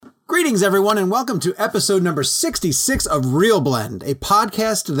Greetings, everyone, and welcome to episode number 66 of Real Blend, a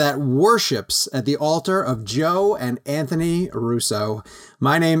podcast that worships at the altar of Joe and Anthony Russo.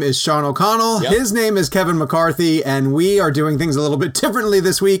 My name is Sean O'Connell. Yep. His name is Kevin McCarthy, and we are doing things a little bit differently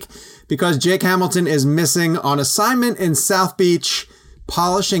this week because Jake Hamilton is missing on assignment in South Beach,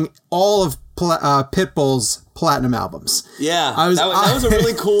 polishing all of Pitbull's platinum albums. Yeah, that was a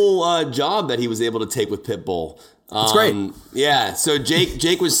really cool job that he was able to take with Pitbull. It's great. Yeah, so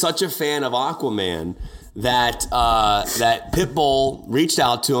Jake was such a fan of Aquaman that Pitbull reached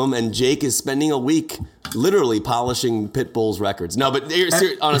out to him, and Jake is spending a week literally polishing Pitbull's records. No, but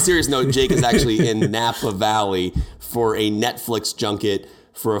on a serious note, Jake is actually in Napa Valley for a Netflix junket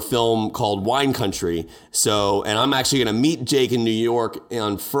for a film called Wine Country. So, and I'm actually going to meet Jake in New York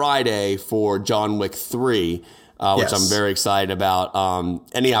on Friday for John Wick 3. Which I'm very excited about.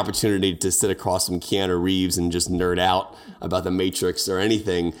 Any opportunity to sit across from Keanu Reeves and just nerd out about the Matrix or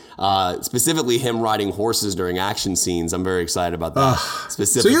anything, specifically him riding horses during action scenes. I'm very excited about that.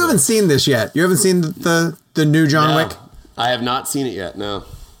 Specifically. So you haven't seen this yet? You haven't seen the new John Wick? I have not seen it yet, no.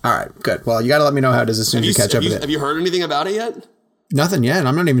 All right, good. Well, you got to let me know how it is as soon as you catch up with it. Have you heard anything about it yet? Nothing yet.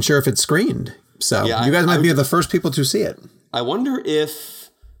 I'm not even sure if it's screened. So you guys might be the first people to see it. I wonder if...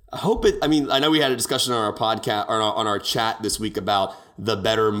 I know we had a discussion on our podcast or on our chat this week about the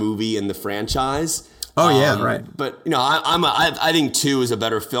better movie in the franchise. Oh yeah, right. But I think 2 is a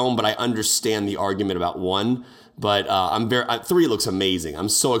better film, but I understand the argument about 1. But 3 looks amazing. I'm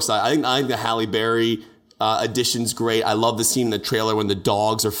so excited. I think the Halle Berry addition's great. I love the scene in the trailer when the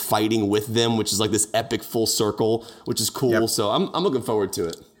dogs are fighting with them, which is like this epic full circle, which is cool. Yep. So I'm looking forward to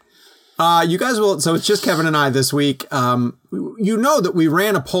it. You guys will. So it's just Kevin and I this week. You know that we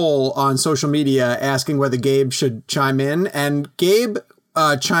ran a poll on social media asking whether Gabe should chime in, and Gabe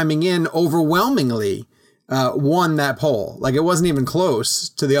chiming in overwhelmingly won that poll. Like, it wasn't even close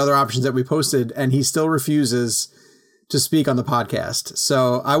to the other options that we posted, and he still refuses to speak on the podcast.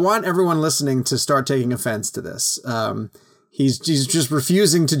 So I want everyone listening to start taking offense to this. He's just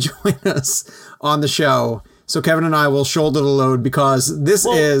refusing to join us on the show. So Kevin and I will shoulder the load because this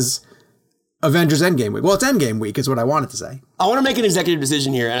is Avengers Endgame week. Well, it's Endgame week is what I wanted to say. I want to make an executive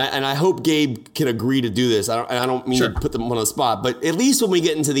decision here, and I hope Gabe can agree to do this. I don't mean to put them on the spot, but at least when we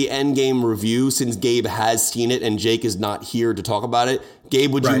get into the Endgame review, since Gabe has seen it and Jake is not here to talk about it,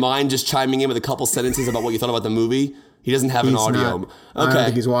 Gabe, would you mind just chiming in with a couple sentences about what you thought about the movie? He doesn't have an audio. Okay. I don't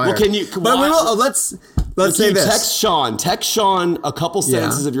think he's wired. Well, can you? But we will. Let's say this. Text Sean a couple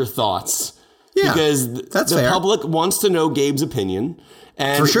sentences of your thoughts. Yeah, because the public wants to know Gabe's opinion.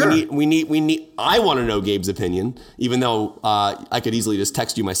 And for sure. I want to know Gabe's opinion, even though I could easily just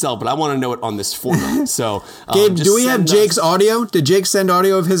text you myself, but I want to know it on this format. So, Gabe, do we have Jake's audio? Did Jake send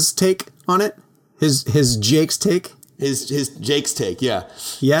audio of his take on it? His Jake's take? His Jake's take, yeah.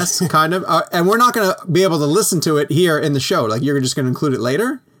 Yes, kind of. And we're not going to be able to listen to it here in the show. Like, you're just going to include it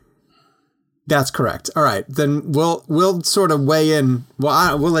later? That's correct. All right, then we'll sort of weigh in.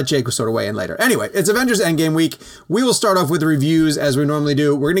 Well, we'll let Jake sort of weigh in later. Anyway, it's Avengers Endgame week. We will start off with reviews as we normally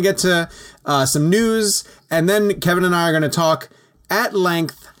do. We're going to get to some news, and then Kevin and I are going to talk at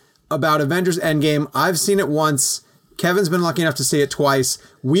length about Avengers Endgame. I've seen it once. Kevin's been lucky enough to see it twice.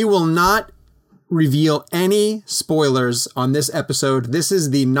 We will not reveal any spoilers on this episode. This is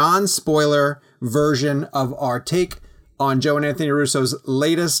the non-spoiler version of our take on Joe and Anthony Russo's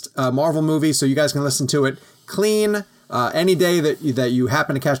latest Marvel movie, so you guys can listen to it clean any day that you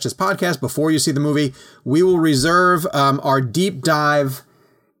happen to catch this podcast before you see the movie. We will reserve our deep dive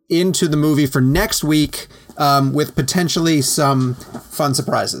into the movie for next week with potentially some fun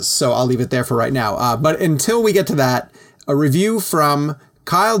surprises. So I'll leave it there for right now. But until we get to that, a review from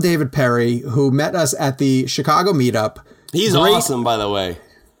Kyle David Perry, who met us at the Chicago meetup. He's awesome, by the way.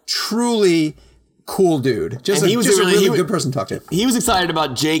 Truly cool dude. Just a really good person to talk to. He was excited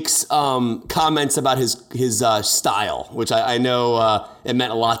about Jake's comments about his style, which I know it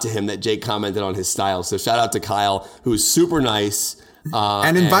meant a lot to him that Jake commented on his style. So shout out to Kyle, who was super nice.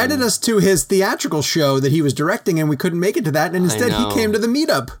 And invited us to his theatrical show that he was directing, and we couldn't make it to that. And instead he came to the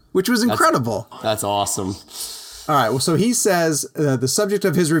meetup, which was incredible. That's awesome. All right, well, so he says the subject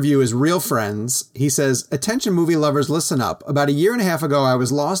of his review is Real Friends. He says, attention movie lovers, listen up. About a year and a half ago, I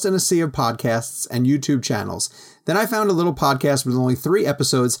was lost in a sea of podcasts and YouTube channels. Then I found a little podcast with only 3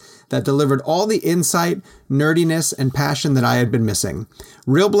 episodes that delivered all the insight, nerdiness, and passion that I had been missing.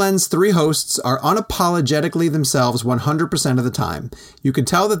 Real Blend's 3 hosts are unapologetically themselves 100% of the time. You can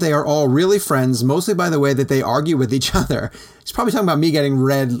tell that they are all really friends, mostly by the way that they argue with each other. He's probably talking about me getting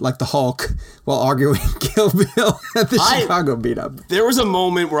red like the Hulk while arguing Kill Bill at the Chicago meetup. There was a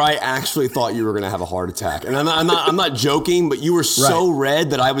moment where I actually thought you were going to have a heart attack. And I'm not joking, but you were so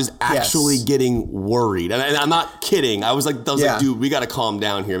red that I was actually getting worried. And I'm not kidding. I was like, dude, we got to calm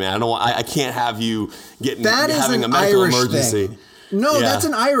down here, man. I can't have you having a medical emergency. Thing. No, that's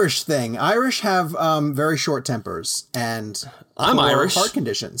an Irish thing. Irish have very short tempers and I'm Irish. Heart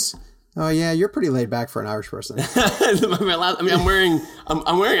conditions. Oh yeah, you're pretty laid back for an Irish person. I'm wearing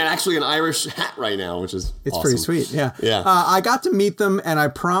actually an Irish hat right now, which is awesome. Pretty sweet. Yeah. I got to meet them, and I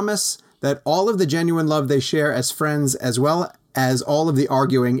promise that all of the genuine love they share as friends, as well as all of the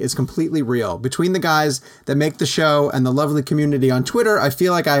arguing, is completely real. Between the guys that make the show and the lovely community on Twitter, I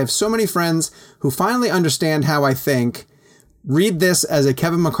feel like I have so many friends who finally understand how I think. Read this as a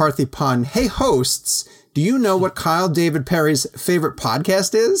Kevin McCarthy pun. Hey, hosts. Do you know what Kyle David Perry's favorite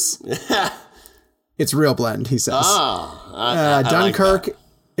podcast is? It's Real Blend, he says. Dunkirk like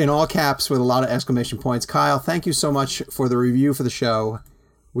in all caps with a lot of exclamation points. Kyle, thank you so much for the review for the show.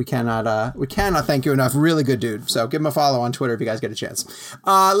 We cannot thank you enough. Really good dude. So give him a follow on Twitter if you guys get a chance.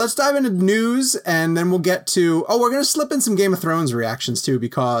 Let's dive into news, and then we'll get to... we're going to slip in some Game of Thrones reactions too,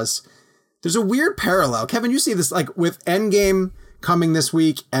 because there's a weird parallel. Kevin, you see this like with Endgame coming this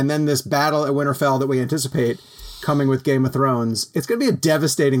week, and then this battle at Winterfell that we anticipate coming with Game of Thrones. It's going to be a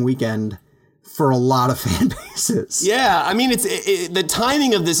devastating weekend for a lot of fan bases. Yeah, I mean, the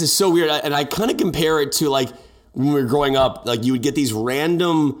timing of this is so weird, and I kind of compare it to like when we were growing up, like you would get these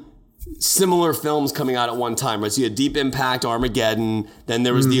random similar films coming out at one time, right? So you had Deep Impact, Armageddon, then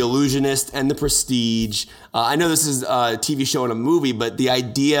there was The Illusionist and The Prestige. I know this is a TV show and a movie, but the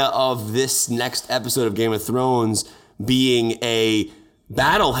idea of this next episode of Game of Thrones being a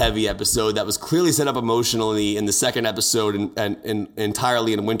battle-heavy episode that was clearly set up emotionally in the second episode and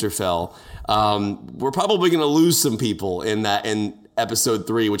entirely in Winterfell. We're probably going to lose some people in episode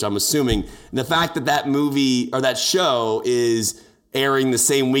 3, which I'm assuming. And the fact that movie or that show is airing the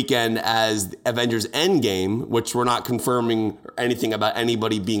same weekend as Avengers Endgame, which we're not confirming anything about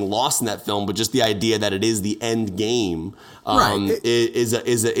anybody being lost in that film, but just the idea that it is the end game, is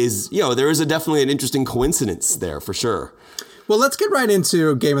there is definitely an interesting coincidence there for sure. Well, let's get right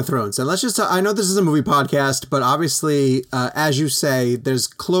into Game of Thrones. And let's just, I know this is a movie podcast, but obviously, as you say, there's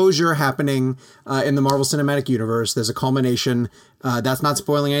closure happening in the Marvel Cinematic Universe. There's a culmination. That's not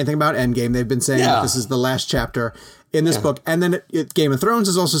spoiling anything about Endgame. They've been saying that this is the last chapter in this book. And then Game of Thrones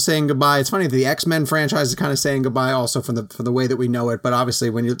is also saying goodbye. It's funny, the X-Men franchise is kind of saying goodbye also from the way that we know it. But obviously,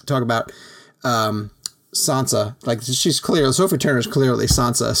 when you talk about Sansa, like Sophie Turner is clearly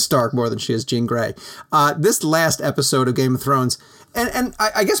Sansa Stark more than she is Jean Grey. This last episode of Game of Thrones, and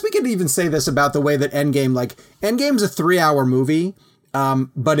I guess we could even say this about the way that Endgame's a 3-hour movie,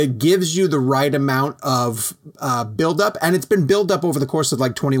 but it gives you the right amount of build-up, and it's been build up over the course of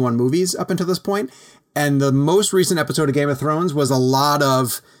like 21 movies up until this point. And the most recent episode of Game of Thrones was a lot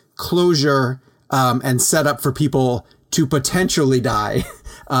of closure and setup for people to potentially die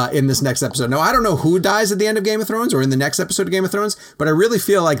in this next episode. Now, I don't know who dies at the end of Game of Thrones or in the next episode of Game of Thrones, but I really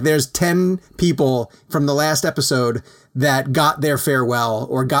feel like there's 10 people from the last episode that got their farewell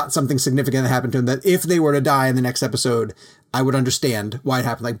or got something significant that happened to them that if they were to die in the next episode, I would understand why it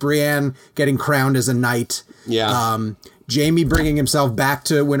happened. Like Brienne getting crowned as a knight. Yeah. Jaime bringing himself back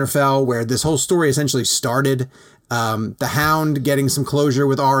to Winterfell, where this whole story essentially started. The Hound getting some closure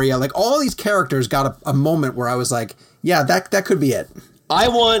with Arya. Like all these characters got a moment where I was like, yeah, that could be it. I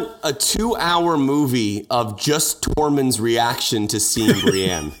want a 2-hour movie of just Tormund's reaction to seeing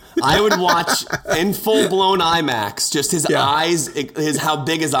Brienne. I would watch in full-blown IMAX, just his eyes, how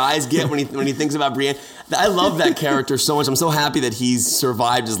big his eyes get when he thinks about Brienne. I love that character so much. I'm so happy that he's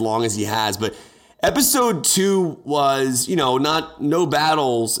survived as long as he has. But episode 2 was, no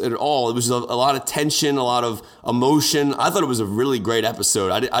battles at all. It was a lot of tension, a lot of emotion. I thought it was a really great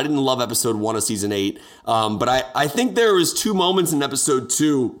episode. I didn't love episode 1 of season 8, but I think there was 2 moments in episode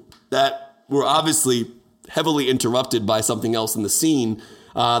 2 that were obviously heavily interrupted by something else in the scene.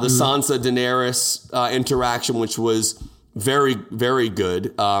 The Sansa Daenerys interaction, which was very, very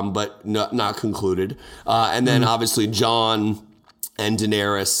good, but not concluded. And then obviously Jon and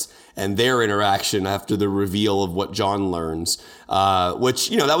Daenerys and their interaction after the reveal of what Jon learns, which,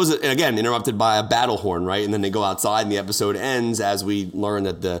 that was, again, interrupted by a battle horn, right? And then they go outside and the episode ends as we learn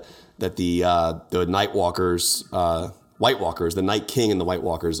that the Night Walkers, White Walkers, the Night King and the White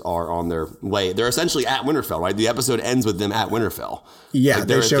Walkers are on their way. They're essentially at Winterfell, right? The episode ends with them at Winterfell. Yeah, Like,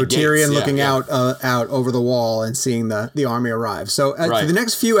 they show Tyrion looking yeah. out over the wall and seeing the army arrive. So the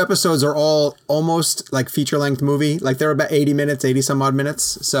next few episodes are all almost like feature-length movie. Like they're about 80 minutes, 80 some odd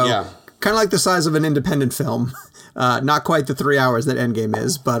minutes. So kind of like the size of an independent film. Not quite the 3 hours that Endgame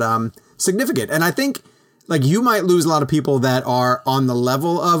is, but significant. And I think like you might lose a lot of people that are on the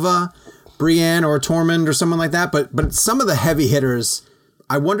level of Brienne or Tormund or someone like that. But some of the heavy hitters,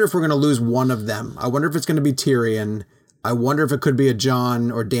 I wonder if we're going to lose one of them. I wonder if it's going to be Tyrion. I wonder if it could be a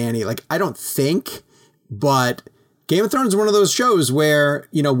Jon or Dany. Like, I don't think, but Game of Thrones is one of those shows where,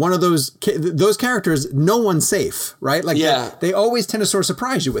 you know, one of those characters, no one's safe, right? Like, they always tend to sort of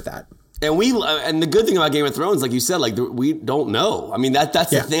surprise you with that. And the good thing about Game of Thrones, like you said, like we don't know. I mean, that's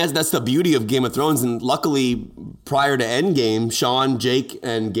the thing. That's the beauty of Game of Thrones. And luckily, prior to Endgame, Sean, Jake,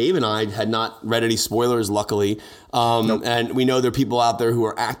 and Gabe and I had not read any spoilers. Luckily, and we know there are people out there who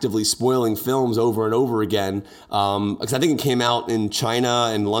are actively spoiling films over and over again. Because I think it came out in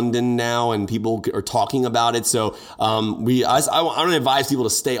China and London now, and people are talking about it. So I don't advise people to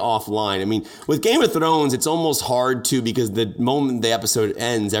stay offline. I mean, with Game of Thrones, it's almost hard to, because the moment the episode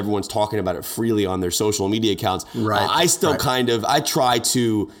ends, everyone's talking about it freely on their social media accounts. Right. I still I try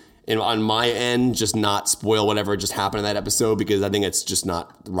to, on my end, just not spoil whatever just happened in that episode, because I think it's just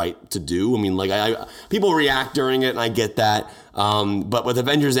not right to do. I mean, like people react during it, and I get that. But with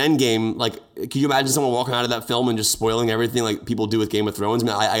Avengers Endgame, like, can you imagine someone walking out of that film and just spoiling everything like people do with Game of Thrones? I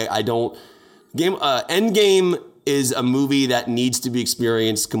mean, I don't. Endgame is a movie that needs to be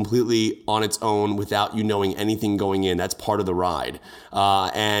experienced completely on its own without you knowing anything going in. That's part of the ride.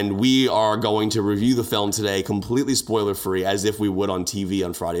 And we are going to review the film today completely spoiler-free, as if we would on TV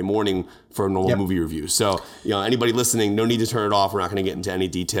on Friday morning for a normal movie review. So, you know, anybody listening, no need to turn it off. We're not going to get into any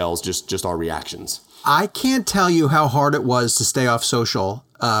details, just our reactions. I can't tell you how hard it was to stay off social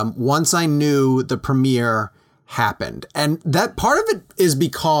once I knew the premiere happened. And that part of it is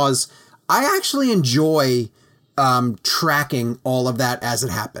because I actually enjoy tracking all of that as it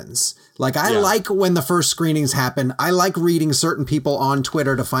happens. Like, I like when the first screenings happen. I like reading certain people on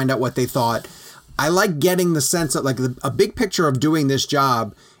Twitter to find out what they thought. I like getting the sense that, like, a big picture of doing this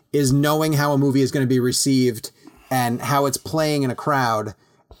job is knowing how a movie is going to be received and how it's playing in a crowd.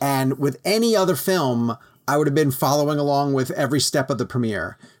 And with any other film, I would have been following along with every step of the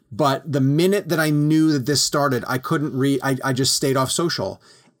premiere. But the minute that I knew that this started, I couldn't read. I just stayed off social.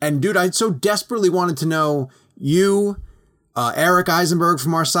 And dude, I so desperately wanted to know you, Eric Eisenberg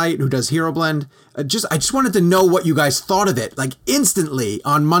from our site who does Hero Blend. I just wanted to know what you guys thought of it, like, instantly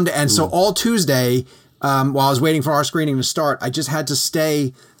on Monday. And so all Tuesday, while I was waiting for our screening to start, I just had to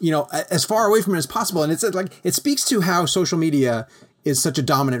stay, you know, as far away from it as possible. And it's like, it speaks to how social media is such a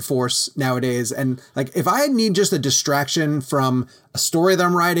dominant force nowadays. And like, if I need just a distraction from a story that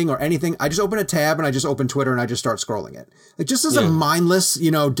I'm writing or anything, I just open a tab and I just open Twitter and I just start scrolling it. Like, just as a mindless, you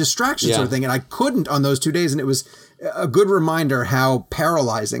know, distraction sort of thing. And I couldn't on those 2 days. And it was a good reminder how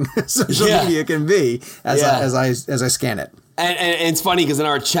paralyzing social media can be as I scan it. And it's funny because in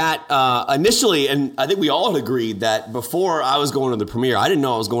our chat initially, and I think we all had agreed that before I was going to the premiere, I didn't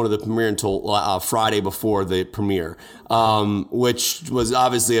know I was going to the premiere until Friday before the premiere, which was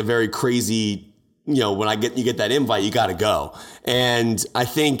obviously a very crazy, you know, when you get that invite, you got to go. And I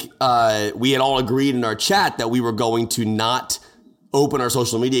think we had all agreed in our chat that we were going to not open our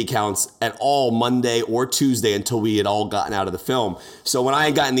social media accounts at all Monday or Tuesday until we had all gotten out of the film. So when I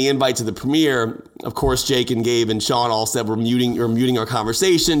had gotten the invite to the premiere, of course, Jake and Gabe and Sean all said, we're muting our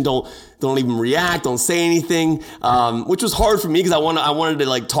conversation. Don't even react. Don't say anything. Which was hard for me because I wanted to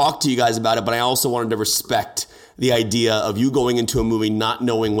like talk to you guys about it, but I also wanted to respect the idea of you going into a movie not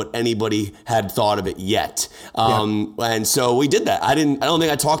knowing what anybody had thought of it yet. And so we did that. I don't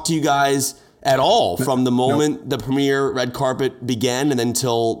think I talked to you guys at all from the moment the premiere red carpet began and then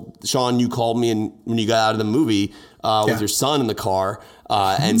until, Sean, you called me and when you got out of the movie with your son in the car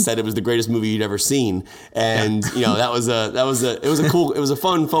and said it was the greatest movie you'd ever seen. And you know, it was a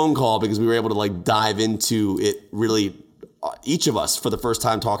fun phone call because we were able to like dive into it really, each of us for the first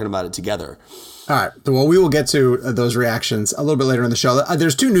time talking about it together. All right. Well, we will get to those reactions a little bit later in the show.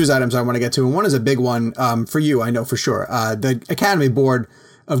 There's 2 news items I want to get to, and one is a big one for you, I know for sure. The Academy Board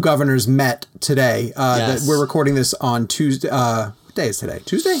of Governors met today. That we're recording this on Tuesday. What day is today?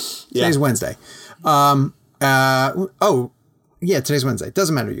 Tuesday? Today's Wednesday. Today's Wednesday.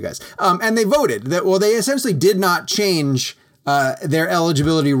 Doesn't matter, you guys. And they voted that. Well, they essentially did not change their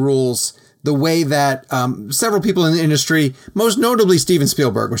eligibility rules the way that several people in the industry, most notably Steven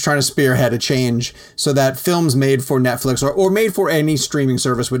Spielberg, was trying to spearhead a change so that films made for Netflix or made for any streaming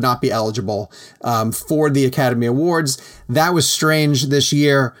service would not be eligible for the Academy Awards. That was strange this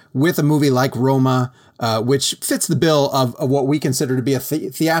year with a movie like Roma, which fits the bill of what we consider to be a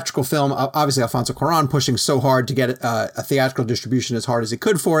theatrical film. Obviously, Alfonso Cuarón pushing so hard to get a theatrical distribution as hard as he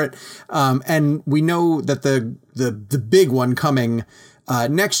could for it. And we know that the big one coming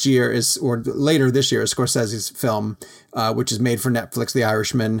next year or later this year is Scorsese's film, which is made for Netflix, The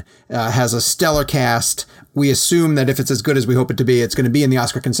Irishman, has a stellar cast. We assume that if it's as good as we hope it to be, it's going to be in the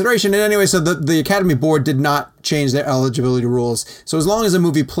Oscar consideration. And anyway, so the Academy Board did not change their eligibility rules. So as long as a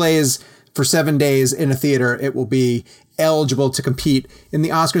movie plays for 7 days in a theater, it will be eligible to compete in the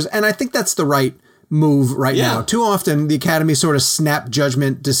Oscars. And I think that's the right move right now. Too often the Academy sort of snap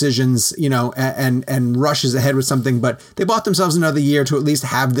judgment decisions, and rushes ahead with something, but they bought themselves another year to at least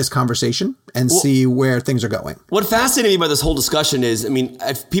have this conversation and see where things are going. What fascinated me about this whole discussion is,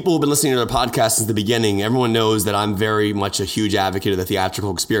 if people who've been listening to their podcast since the beginning, everyone knows that I'm very much a huge advocate of the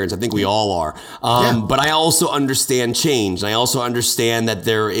theatrical experience. I think we all are. But I also understand change. And I also understand that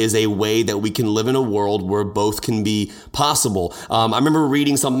there is a way that we can live in a world where both can be possible. I remember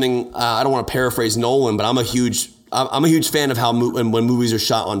reading something, I don't want to paraphrase Nolan, but I'm a huge fan of how when movies are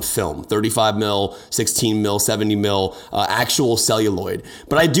shot on film, 35 mil, 16 mil, 70 mil, actual celluloid.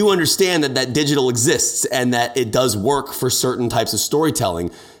 But I do understand that digital exists and that it does work for certain types of storytelling.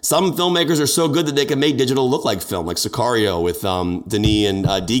 Some filmmakers are so good that they can make digital look like film, like Sicario with Denis and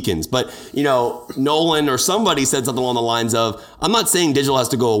Deakins. But, Nolan or somebody said something along the lines of, I'm not saying digital has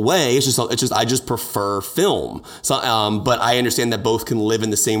to go away. It's just I just prefer film. So, but I understand that both can live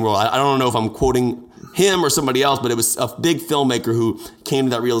in the same world. I don't know if I'm quoting him or somebody else, but it was a big filmmaker who came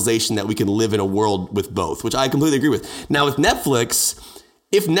to that realization that we can live in a world with both, which I completely agree with. Now with Netflix,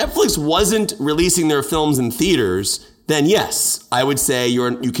 if Netflix wasn't releasing their films in theaters, then yes, I would say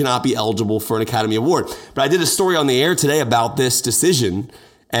you cannot be eligible for an Academy Award. But I did a story on the air today about this decision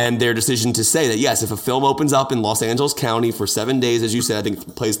and their decision to say that, yes, if a film opens up in Los Angeles County for 7 days, as you said, I think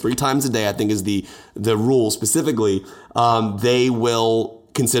it plays 3 times a day, I think is the rule specifically, they will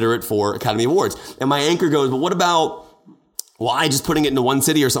consider it for Academy Awards. And my anchor goes, but what about why just putting it into one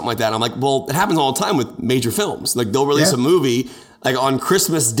city or something like that? And I'm like, well, it happens all the time with major films. Like they'll release a movie like on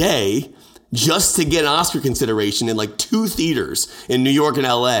Christmas Day just to get an Oscar consideration in like 2 theaters in New York and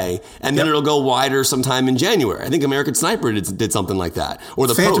LA. And then it'll go wider sometime in January. I think American Sniper did something like that. Or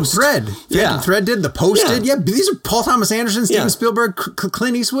The Phantom Post. Thread. Phantom Thread did. The Post did. Yeah, these are Paul Thomas Anderson, Steven Spielberg,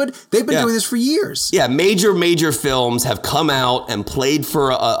 Clint Eastwood. They've been doing this for years. Yeah, major films have come out and played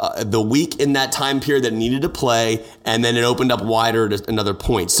for the week in that time period that needed to play, and then it opened up wider to another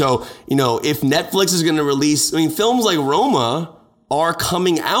point. So, if Netflix is going to release, films like Roma are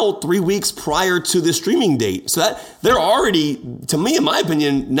coming out 3 weeks prior to the streaming date. So that they're already, to me, in my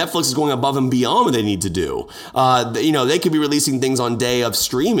opinion, Netflix is going above and beyond what they need to do. They could be releasing things on day of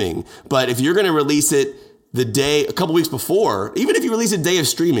streaming, but if you're going to release it a couple weeks before, even if you release a day of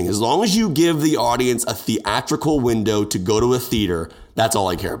streaming, as long as you give the audience a theatrical window to go to a theater, that's all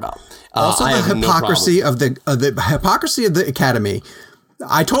I care about. Also, the hypocrisy of the hypocrisy of the Academy.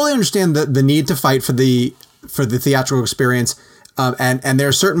 I totally understand the need to fight for the theatrical experience. And there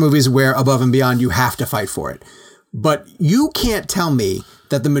are certain movies where above and beyond you have to fight for it. But you can't tell me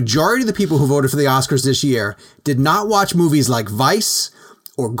that the majority of the people who voted for the Oscars this year did not watch movies like Vice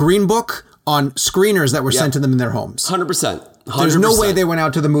or Green Book on screeners that were sent to them in their homes. 100%. There's no way they went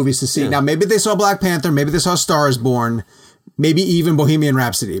out to the movies to see. Now, maybe they saw Black Panther, maybe they saw Star is Born, maybe even Bohemian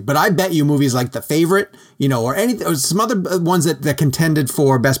Rhapsody. But I bet you movies like The Favorite, or anything, or some other ones that contended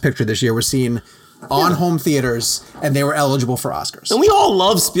for Best Picture this year were seen on home theaters, and they were eligible for Oscars. And we all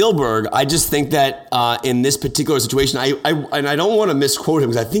love Spielberg. I just think that in this particular situation, I don't want to misquote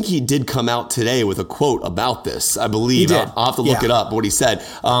him because I think he did come out today with a quote about this. I believe he did. I'll have to look it up what he said.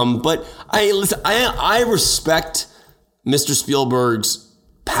 But I respect Mr. Spielberg's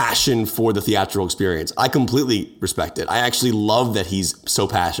passion for the theatrical experience. I completely respect it. I actually love that he's so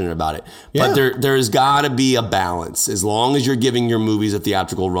passionate about it. But there's got to be a balance. As long as you're giving your movies a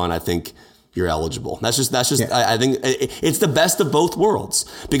theatrical run, I think you're eligible. That's just. I think it's the best of both worlds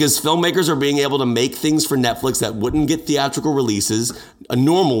because filmmakers are being able to make things for Netflix that wouldn't get theatrical releases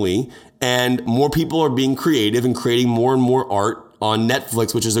normally, and more people are being creative and creating more and more art on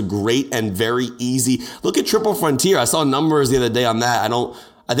Netflix, which is a great and very easy. Look at Triple Frontier. I saw numbers the other day on that.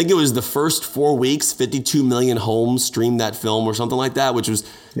 I think it was the first 4 weeks, 52 million homes streamed that film or something like that, which was,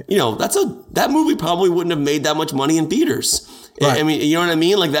 that movie probably wouldn't have made that much money in theaters Right. I mean, you know what I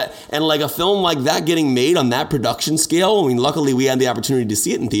mean? Like that, and like a film like that getting made on that production scale. I mean, luckily we had the opportunity to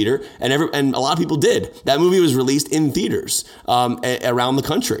see it in theater, and a lot of people did. That movie was released in theaters around the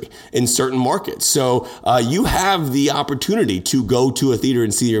country in certain markets. So you have the opportunity to go to a theater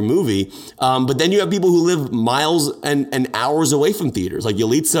and see your movie, but then you have people who live miles and hours away from theaters, like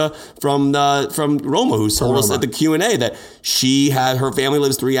Yalitza from Roma, who told us at the Q&A that her family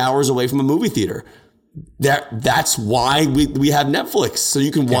lives 3 hours away from a movie theater. That's why we have Netflix, so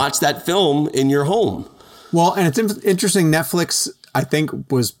you can watch that film in your home. Well, and it's interesting. Netflix, I think,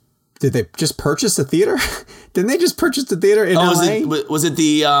 did they just purchase a theater? Didn't they just purchase the theater in LA? Was it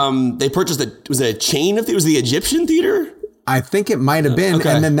they purchased was it a chain of was the Egyptian theater? I think it might have been. Okay.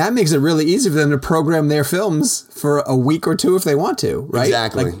 And then that makes it really easy for them to program their films for a week or two if they want to, right?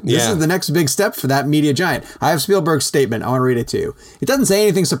 Exactly. Like, this is the next big step for that media giant. I have Spielberg's statement. I want to read it to you. It doesn't say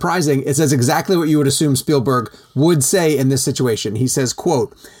anything surprising. It says exactly what you would assume Spielberg would say in this situation. He says,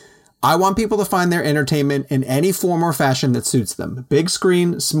 quote, "I want people to find their entertainment in any form or fashion that suits them. Big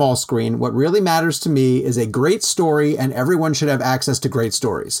screen, small screen. What really matters to me is a great story, and everyone should have access to great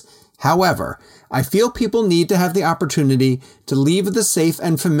stories. However, I feel people need to have the opportunity to leave the safe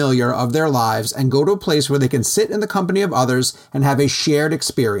and familiar of their lives and go to a place where they can sit in the company of others and have a shared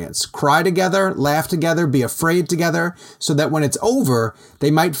experience. Cry together, laugh together, be afraid together, so that when it's over,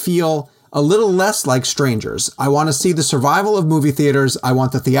 they might feel a little less like strangers. I want to see the survival of movie theaters. I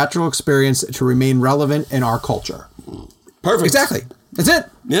want the theatrical experience to remain relevant in our culture." Perfect. Exactly. That's it.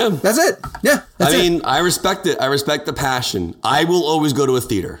 Yeah. That's it. Yeah. That's it. I respect it. I respect the passion. I will always go to a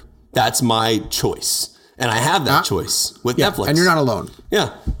theater. That's my choice. And I have that choice with Netflix. And you're not alone. Yeah.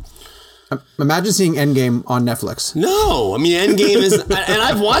 Imagine seeing Endgame on Netflix. No, I mean, Endgame is, and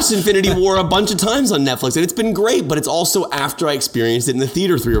I've watched Infinity War a bunch of times on Netflix, and it's been great, but it's also after I experienced it in the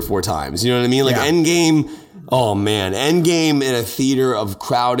theater 3 or 4 times. You know what I mean? Like Endgame, oh man, Endgame in a theater of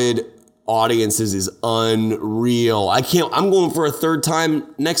crowded audiences is unreal. I'm going for a 3rd time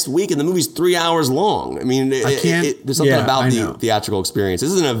next week, and the movie's 3 hours long. I mean, there's something about the theatrical experience.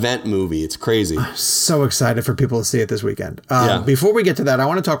 This is an event movie. It's crazy. I'm so excited for people to see it this weekend. Before we get to that, I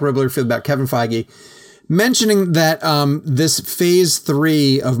want to talk really quickly about Kevin Feige mentioning that this phase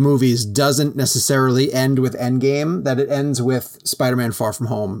 3 of movies doesn't necessarily end with Endgame, that it ends with Spider-Man Far From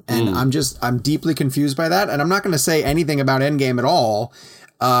Home. And I'm deeply confused by that. And I'm not going to say anything about Endgame at all.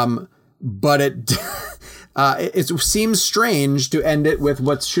 But it seems strange to end it with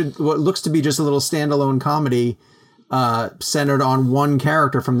what looks to be just a little standalone comedy centered on one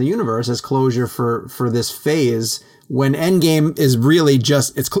character from the universe as closure for this phase, when Endgame is really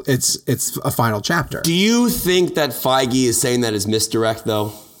just it's a final chapter. Do you think that Feige is saying that as misdirect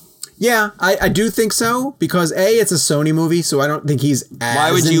though? Yeah, I do think so, because it's a Sony movie, so I don't think he's as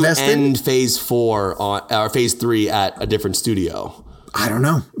Why would you invested. end phase 4 or phase 3 at a different studio? I don't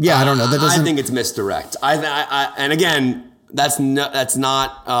know. Yeah, I don't know. I think it's misdirect. And again, that's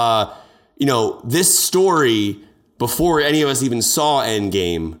not. This story before any of us even saw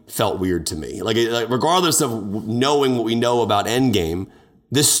Endgame felt weird to me. Like regardless of knowing what we know about Endgame,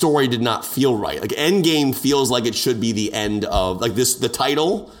 this story did not feel right. Like Endgame feels like it should be the end of the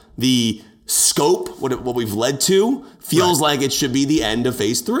title, the scope, what we've led to feels like it should be the end of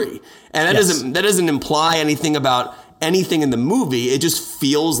phase 3, and that doesn't imply anything about anything in the movie. It just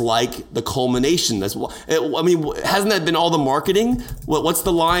feels like the culmination. Hasn't that been all the marketing? What's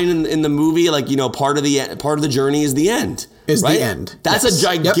the line in the movie? Like, part of the journey is the end. The end. That's a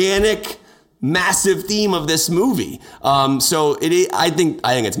gigantic, massive theme of this movie. I think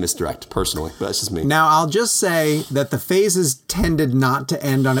it's misdirect personally, but that's just me. Now, I'll just say that the phases tended not to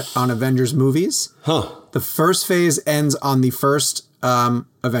end on Avengers movies. The first phase ends on the first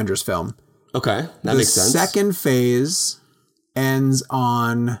Avengers film. Okay, that makes sense. The second phase ends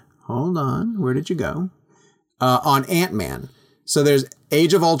on, hold on, where did you go? On Ant-Man. So there's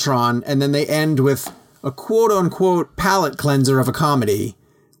Age of Ultron, and then they end with a quote-unquote palate cleanser of a comedy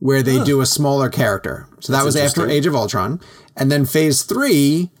where they do a smaller character. So that was after Age of Ultron. And then phase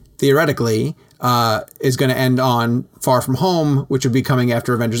 3, theoretically, is going to end on Far From Home, which would be coming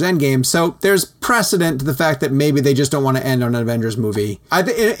after Avengers Endgame. So there's precedent to the fact that maybe they just don't want to end on an Avengers movie.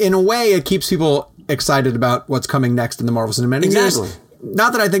 In a way, it keeps people excited about what's coming next in the Marvel Cinematic Universe.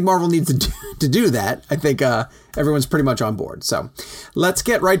 Not that I think Marvel needs to do that. I think everyone's pretty much on board. So let's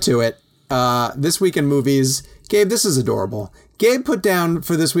get right to it. This week in movies. Gabe, this is adorable. Gabe put down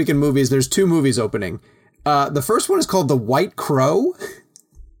for this week in movies, there's 2 movies opening. The first one is called The White Crow.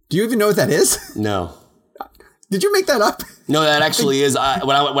 Do you even know what that is? No. Did you make that up? No, that actually is.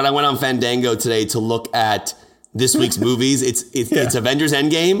 When I went on Fandango today to look at this week's movies, it's Avengers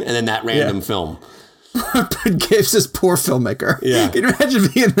Endgame and then that random film. Gives this poor filmmaker. Yeah. Can you imagine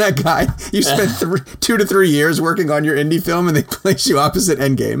being that guy? You spent 2 to 3 years working on your indie film and they place you opposite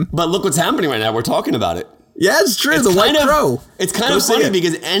Endgame. But look what's happening right now. We're talking about it. Yeah, it's true. The White Crow. It's kind of funny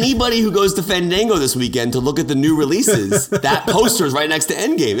because anybody who goes to Fandango this weekend to look at the new releases, that poster is right next to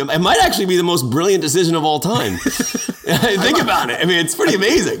Endgame. It might actually be the most brilliant decision of all time. Think about it. I mean, it's pretty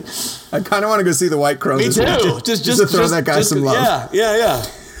amazing. I kind of want to go see the White Crow. Me too. Just to throw that guy some love. Yeah.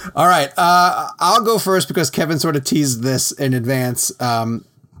 All right. I'll go first because Kevin sort of teased this in advance. And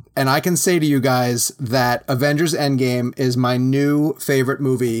I can say to you guys that Avengers Endgame is my new favorite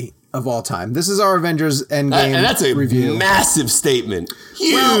movie of all time. This is our Avengers Endgame and that's a review. Massive statement.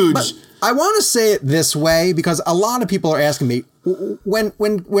 Huge. Well, I want to say it this way because a lot of people are asking me when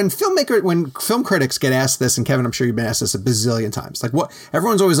film critics get asked this, and Kevin, I'm sure you've been asked this a bazillion times. Like, what?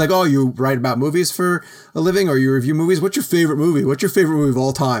 Everyone's always like, "Oh, you write about movies for a living, or you review movies. What's your favorite movie? What's your favorite movie of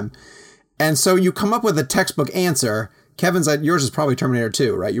all time?" And so you come up with a textbook answer. Kevin's yours is probably Terminator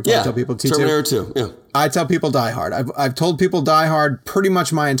 2, right? You probably tell people T2. Terminator 2. Yeah. I tell people Die Hard. I've told people Die Hard pretty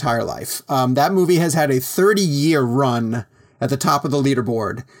much my entire life. That movie has had a 30-year run at the top of the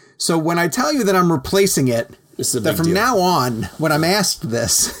leaderboard. So when I tell you that I'm replacing it, that from now on, when I'm asked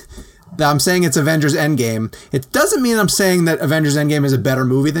this, that I'm saying it's Avengers Endgame, it doesn't mean I'm saying that Avengers Endgame is a better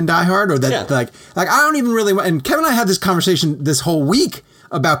movie than Die Hard, or that like I don't even really. And Kevin and I had this conversation this whole week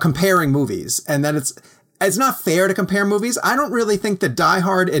about comparing movies, and that it's not fair to compare movies. I don't really think that Die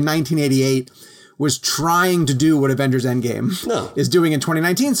Hard in 1988 was trying to do what Avengers Endgame is doing in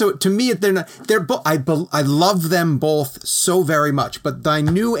 2019. So to me, I love them both so very much. But my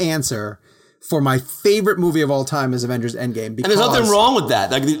new answer for my favorite movie of all time is Avengers Endgame. Because, and there's nothing wrong with that.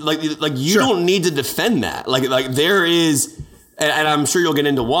 Like you don't need to defend that. Like there is. And I'm sure you'll get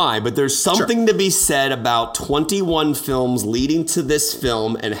into why, but there's something to be said about 21 films leading to this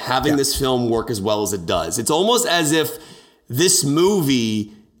film and having this film work as well as it does. It's almost as if this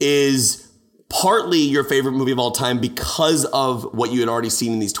movie is partly your favorite movie of all time because of what you had already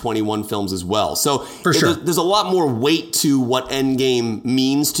seen in these 21 films as well. So there's a lot more weight to what Endgame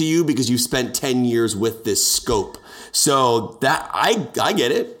means to you because you've spent 10 years with this scope. So that I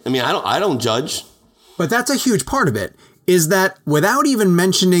get it. I mean, I don't judge. But that's a huge part of it. Is that without even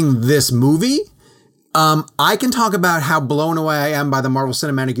mentioning this movie, I can talk about how blown away I am by the Marvel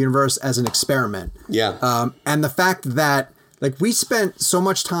Cinematic Universe as an experiment. Yeah. And the fact that like we spent so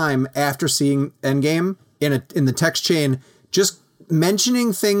much time after seeing Endgame in the text chain just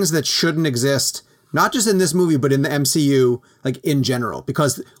mentioning things that shouldn't exist, not just in this movie, but in the MCU, like in general,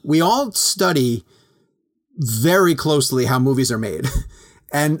 because we all study very closely how movies are made.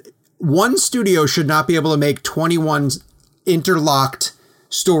 And one studio should not be able to make 21 interlocked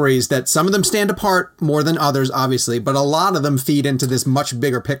stories that some of them stand apart more than others, obviously, but a lot of them feed into this much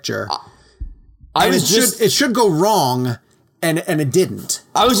bigger picture. It should go wrong, and it didn't.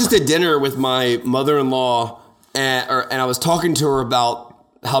 I was just at dinner with my mother-in-law, and I was talking to her about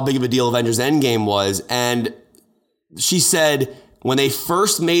how big of a deal Avengers Endgame was, and she said when they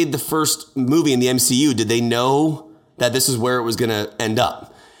first made the first movie in the MCU, did they know that this is where it was going to end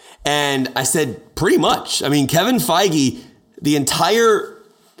up? And I said, pretty much. I mean, Kevin Feige, I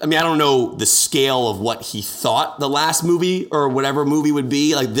don't know the scale of what he thought the last movie or whatever movie would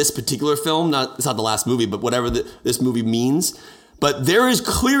be, like this particular film. It's not the last movie, but whatever this movie means. But there is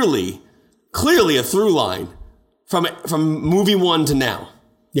clearly a through line from movie one to now.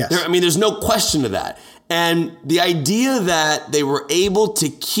 Yes. There's no question of that. And the idea that they were able to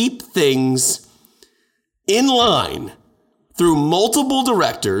keep things in line through multiple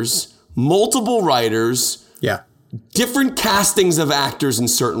directors, multiple writers, different castings of actors in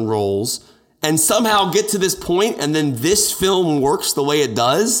certain roles, and somehow get to this point, and then this film works the way it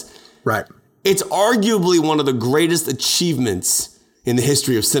does. Right. It's arguably one of the greatest achievements in the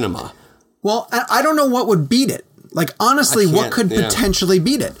history of cinema. Well, I don't know what would beat it. Like, honestly, what could potentially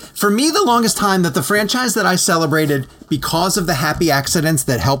beat it? For me, the longest time that the franchise that I celebrated because of the happy accidents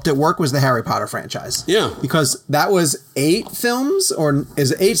that helped it work was the Harry Potter franchise. Yeah. Because that was 8 films, or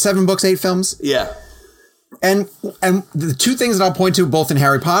is it 7 books, 8 films? Yeah. And the two things that I'll point to both in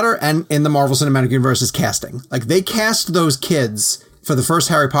Harry Potter and in the Marvel Cinematic Universe is casting. Like, they cast those kids for the first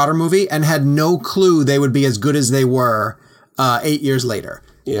Harry Potter movie and had no clue they would be as good as they were 8 years later.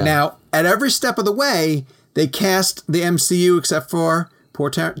 Yeah. Now, at every step of the way, they cast the MCU except for poor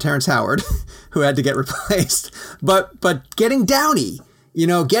Terrence Howard, who had to get replaced. But getting Downey,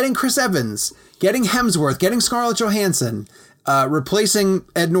 getting Chris Evans, getting Hemsworth, getting Scarlett Johansson, replacing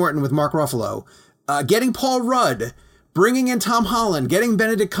Ed Norton with Mark Ruffalo, getting Paul Rudd, bringing in Tom Holland, getting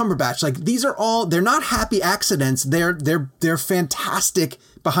Benedict Cumberbatch. Like, these are all, they're not happy accidents. They're fantastic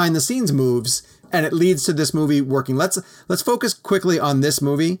behind the scenes moves and it leads to this movie working. Let's focus quickly on this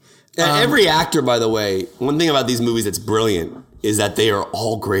movie. And every actor, by the way, one thing about these movies that's brilliant is that they are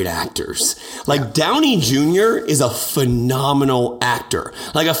all great actors. Like Downey Jr. is a phenomenal actor.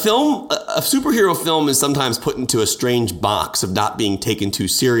 Like a superhero film is sometimes put into a strange box of not being taken too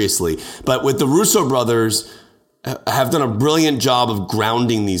seriously. But with the Russo brothers have done a brilliant job of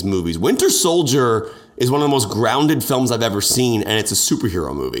grounding these movies. Winter Soldier is one of the most grounded films I've ever seen, and it's a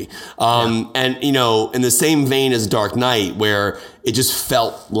superhero movie. And, you know, in the same vein as Dark Knight, where it just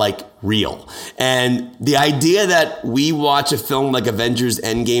felt like real. And the idea that we watch a film like Avengers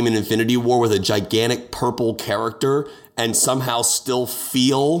Endgame and Infinity War with a gigantic purple character and somehow still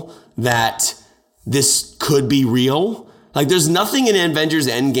feel that this could be real. Like, there's nothing in Avengers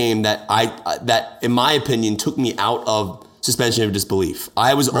Endgame that in my opinion, took me out of suspension of disbelief.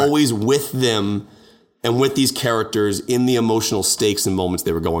 I was always with them and with these characters in the emotional stakes and moments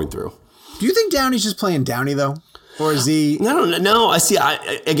they were going through. Do you think Downey's just playing Downey, though? Or is he... No, I see.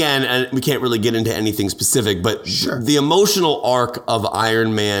 Again, and we can't really get into anything specific, but the emotional arc of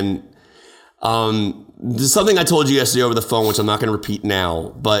Iron Man... there's something I told you yesterday over the phone, which I'm not going to repeat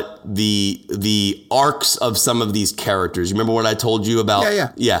now, but the arcs of some of these characters. You remember what I told you about?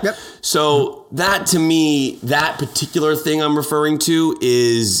 Yeah. Yep. So that, to me, that particular thing I'm referring to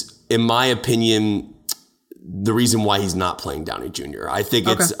is, in my opinion, the reason why he's not playing Downey Jr. I think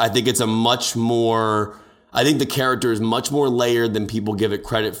it's a much more... I think the character is much more layered than people give it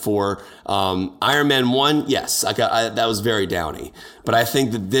credit for. Iron Man 1, yes, that was very Downey. But I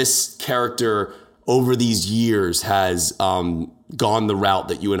think that this character over these years has gone the route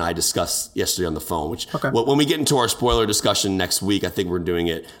that you and I discussed yesterday on the phone, which when we get into our spoiler discussion next week, I think we're doing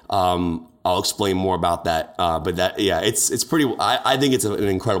it. I'll explain more about that. But that, it's pretty, I think it's an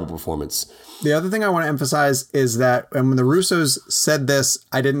incredible performance. The other thing I want to emphasize is that when the Russos said this,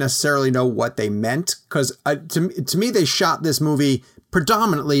 I didn't necessarily know what they meant, because to me, they shot this movie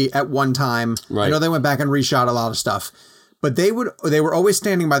predominantly at one time. Right. I know they went back and reshot a lot of stuff, but they were always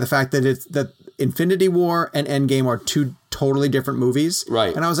standing by the fact that that Infinity War and Endgame are two totally different movies.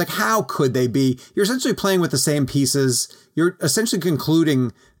 Right. And I was like, how could they be? You're essentially playing with the same pieces. You're essentially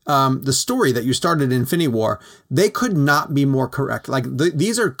concluding the story that you started in Infinity War. They could not be more correct. Like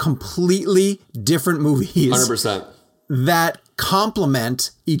these are completely different movies. 100%. That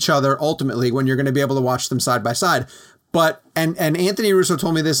complement each other ultimately when you're going to be able to watch them side by side. But, and Anthony Russo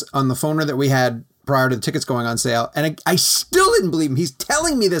told me this on the phoner that we had prior to the tickets going on sale. And I still didn't believe him. He's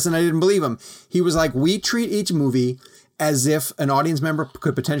telling me this and I didn't believe him. He was like, we treat each movie as if an audience member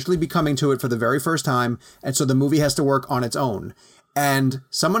could potentially be coming to it for the very first time. And so the movie has to work on its own. And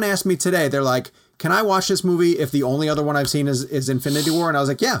someone asked me today, they're like, can I watch this movie if the only other one I've seen is Infinity War? And I was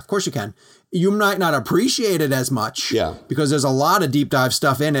like, yeah, of course you can. You might not appreciate it as much because there's a lot of deep dive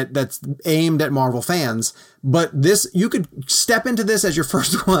stuff in it that's aimed at Marvel fans. But this, you could step into this as your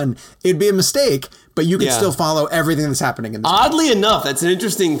first one. It'd be a mistake, but you could still follow everything that's happening in this Oddly enough, that's an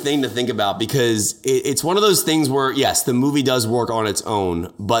interesting thing to think about, because it's one of those things where, yes, the movie does work on its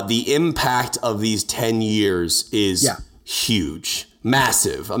own, but the impact of these 10 years is huge,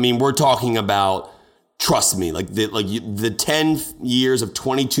 massive. I mean, we're talking about, trust me, like the 10 years of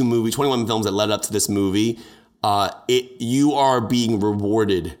 21 films that led up to this movie, you are being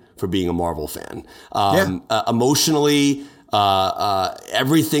rewarded for being a Marvel fan. Emotionally,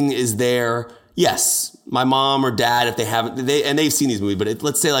 everything is there. Yes, my mom or dad, if they haven't, they've seen these movies, but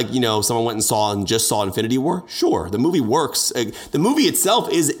let's say someone went and just saw Infinity War. Sure, the movie works. The movie itself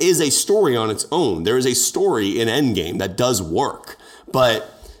is a story on its own. There is a story in Endgame that does work,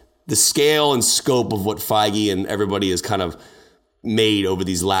 but the scale and scope of what Feige and everybody has kind of made over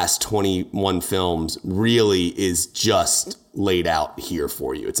these last 21 films really is just laid out here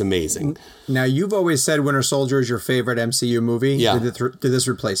for you. It's amazing. Now, you've always said Winter Soldier is your favorite MCU movie. Yeah. Did this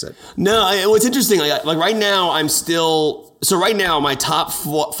replace it? No, what's interesting, like right now, right now, my top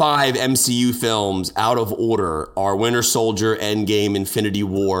 5 MCU films out of order are Winter Soldier, Endgame, Infinity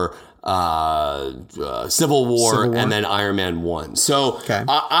War, Civil War, and then Iron Man 1. So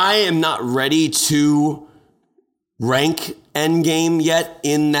I am not ready to rank Endgame yet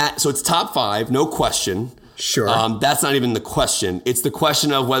in that. So it's top 5, no question. Sure. That's not even the question. It's the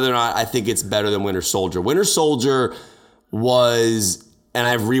question of whether or not I think it's better than Winter Soldier. Winter Soldier was, and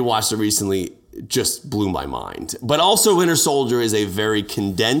I've rewatched it recently, just blew my mind. But also Winter Soldier is a very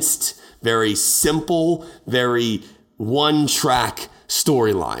condensed, very simple, very one-track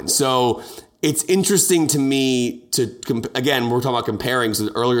storyline. So it's interesting to me again, we're talking about comparing. So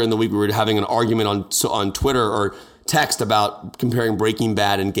earlier in the week, we were having an argument on Twitter or text about comparing Breaking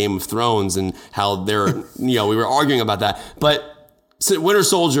Bad and Game of Thrones and how we were arguing about that. But So Winter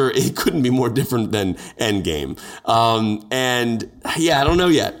Soldier, it couldn't be more different than Endgame. And yeah, I don't know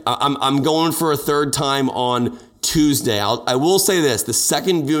yet. I'm going for a third time on Tuesday. I will say this. The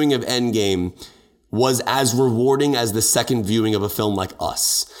second viewing of Endgame was as rewarding as the second viewing of a film like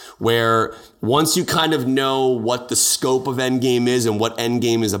Us, where once you kind of know what the scope of Endgame is and what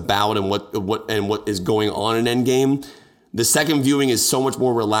Endgame is about and what is going on in Endgame, the second viewing is so much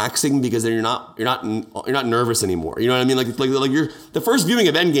more relaxing because then you're not nervous anymore. You know what I mean? Like you're the first viewing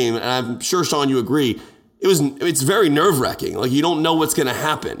of Endgame, and I'm sure Sean, you agree. It's very nerve-wracking. Like you don't know what's going to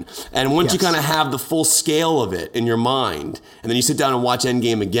happen, and once you kind of have the full scale of it in your mind, and then you sit down and watch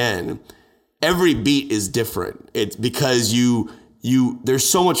Endgame again, every beat is different. It's because there's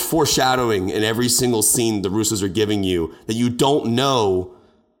so much foreshadowing in every single scene the Russos are giving you that you don't know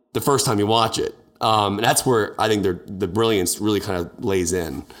the first time you watch it. And that's where I think the brilliance really kind of lays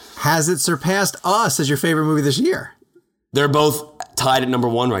in. Has it surpassed Us as your favorite movie this year? They're both tied at number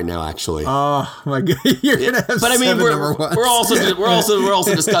one right now, actually. Oh my god! You're gonna have but I mean, we're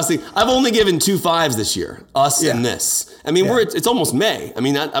also discussing. I've only given 2 5s this year, Us and this. I mean, it's almost May. I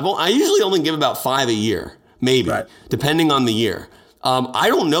mean, I usually only give about 5 a year, maybe, depending on the year. I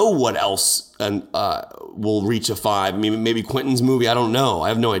don't know what else will reach a 5. I mean, maybe Quentin's movie. I don't know. I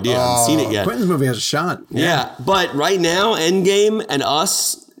have no idea. I haven't seen it yet. Quentin's movie has a shot. Yeah, but right now, Endgame and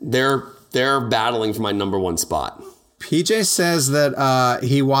Us, they're battling for my number one spot. PJ says that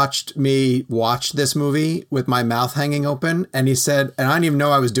he watched me watch this movie with my mouth hanging open, and he said, and I didn't even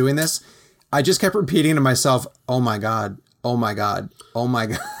know I was doing this. I just kept repeating to myself, "Oh my god! Oh my god! Oh my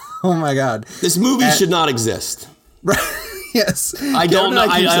god! Oh my god!" This movie should not exist. Right. Yes. I don't know.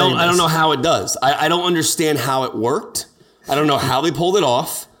 I don't know how it does. I don't understand how it worked. I don't know how they pulled it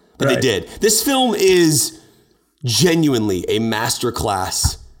off, but they did. This film is genuinely a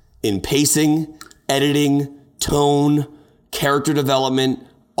masterclass in pacing, editing, tone, character development,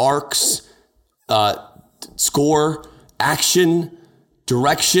 arcs, score, action,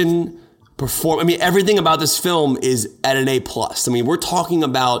 direction, I mean, everything about this film is at an A+. I mean, we're talking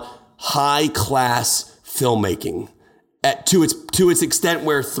about high class filmmaking to its extent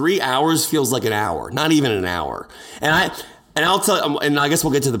where 3 hours feels like an hour, not even an hour. And I'll tell, and I guess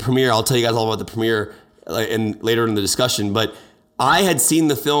we'll get to the premiere. I'll tell you guys all about the premiere later in the discussion, but I had seen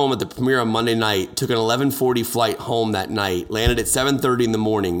the film at the premiere on Monday night, took an 11:40 flight home that night, landed at 7:30 in the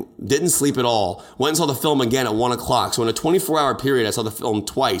morning, didn't sleep at all, went and saw the film again at 1 o'clock. So in a 24-hour period, I saw the film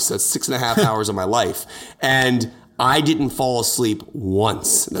twice. That's 6.5 hours of my life. And I didn't fall asleep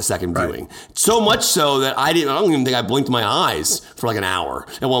once in the second viewing. So much so that I don't even think I blinked my eyes for like an hour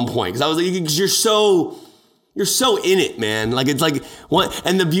at one point. Because I was like, you're so in it, man. Like, it's like what,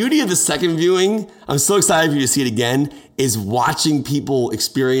 and the beauty of the second viewing, I'm so excited for you to see it again, is watching people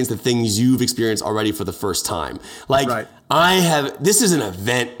experience the things you've experienced already for the first time. Like, this is an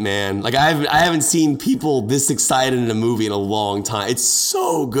event, man. Like, I haven't seen people this excited in a movie in a long time. It's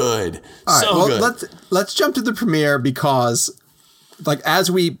so good. All right, good. Let's jump to the premiere because, like, as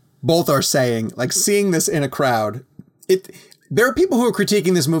we both are saying, like, seeing this in a crowd, there are people who are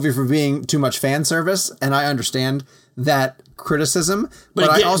critiquing this movie for being too much fan service, and I understand that criticism. But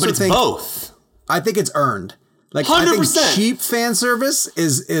I also think both. I think it's earned. Like 100%. I think cheap fan service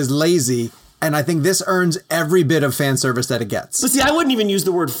is lazy, and I think this earns every bit of fan service that it gets. But see, I wouldn't even use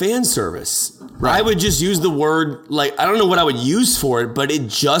the word fan service. Right. I would just use the word, like, I don't know what I would use for it, but it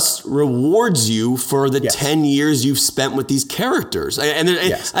just rewards you for the 10 years you've spent with these characters. And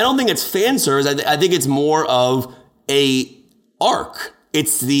I don't think it's fan service. I think it's more of a arc.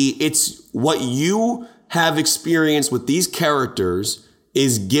 It's what you have experienced with these characters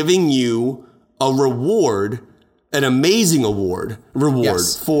is giving you a reward, an amazing reward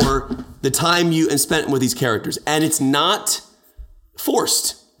for the time you spent with these characters. And it's not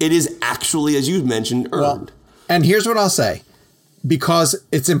forced. It is actually, as you mentioned, earned. Well, and here's what I'll say. Because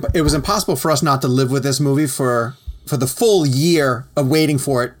it was impossible for us not to live with this movie for the full year of waiting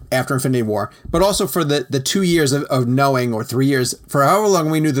for it after Infinity War, but also for the 2 years of knowing, or 3 years, for however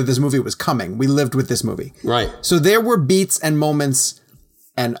long we knew that this movie was coming. We lived with this movie. Right. So there were beats and moments,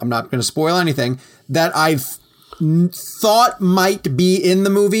 and I'm not going to spoil anything, that I thought might be in the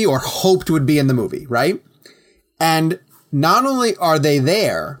movie or hoped would be in the movie, right? And not only are they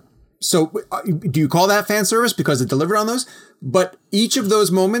there, so do you call that fan service because it delivered on those? But each of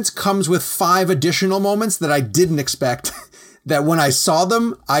those moments comes with 5 additional moments that I didn't expect. That when I saw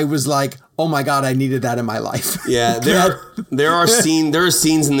them, I was like, "Oh my god, I needed that in my life." Yeah, there are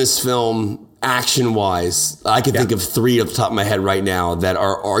scenes in this film action-wise, I can think of 3 off the top of my head right now that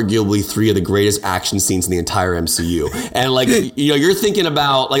are arguably 3 of the greatest action scenes in the entire MCU. And like, you're thinking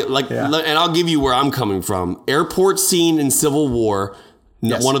about and I'll give you where I'm coming from. Airport scene in Civil War,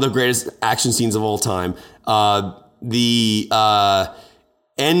 one of the greatest action scenes of all time. The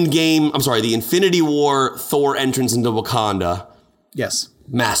Infinity War Thor entrance into Wakanda. Yes.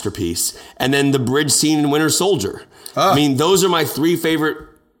 Masterpiece. And then the bridge scene in Winter Soldier. I mean, those are my 3 favorite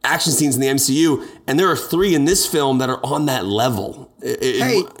action scenes in the MCU, and there are 3 in this film that are on that level.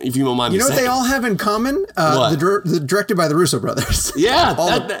 If you don't mind me saying. You know what they all have in common? The directed by the Russo brothers. Yeah.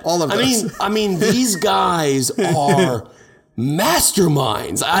 all of those. I mean, these guys are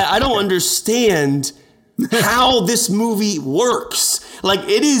masterminds. I don't understand how this movie works. Like,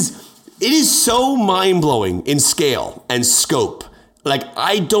 it is so mind-blowing in scale and scope. Like,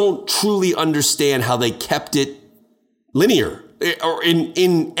 I don't truly understand how they kept it linear. Or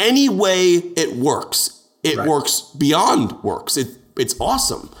in any way it works. It works beyond works. It's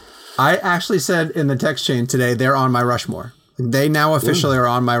awesome. I actually said in the text chain today, they're on my Rushmore. They now officially are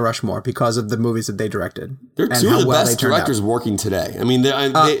on my Rushmore because of the movies that they directed. They're 2 of the best directors working today. I mean,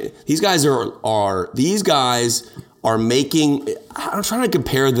 these guys are making. I'm trying to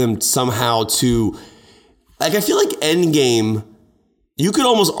compare them somehow to, like, I feel like Endgame. You could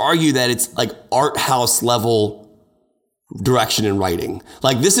almost argue that it's like art house level direction and writing.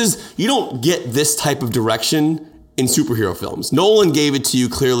 Like, you don't get this type of direction in superhero films. Nolan gave it to you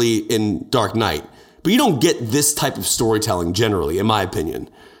clearly in Dark Knight, but you don't get this type of storytelling generally, in my opinion.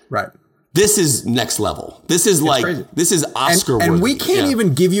 Right. This is next level. This is crazy. This is Oscar worthy. And we can't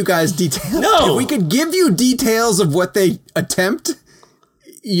even give you guys details. No. If we could give you details of what they attempt,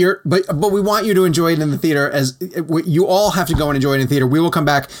 but we want you to enjoy it in the theater. As you all have to go and enjoy it in theater. We will come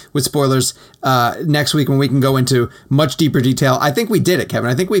back with spoilers next week when we can go into much deeper detail. I think we did it,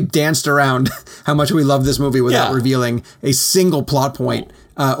 Kevin. I think we danced around how much we love this movie without revealing a single plot point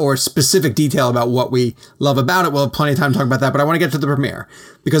or specific detail about what we love about it. We'll have plenty of time to talk about that, but I want to get to the premiere.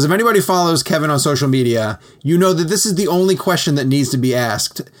 Because if anybody follows Kevin on social media, you know that this is the only question that needs to be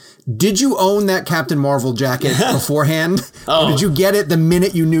asked. Did you own that Captain Marvel jacket beforehand? Or did you get it the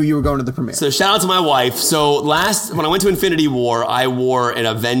minute you knew you were going to the premiere? So shout out to my wife. So when I went to Infinity War, I wore an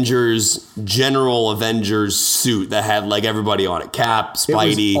General Avengers suit that had like everybody on it. Cap,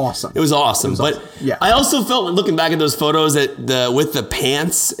 Spidey. It was awesome. But I also felt, looking back at those photos, that with the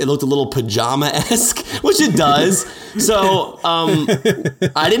pants, it looked a little pajama-esque, which it does. So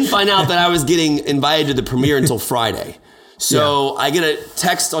I didn't find out that I was getting invited to the premiere until Friday. So I get a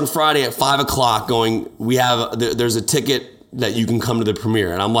text on Friday at 5 o'clock going, there's a ticket that you can come to the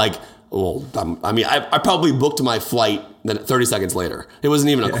premiere. And I'm like, well, I probably booked my flight 30 seconds later. It wasn't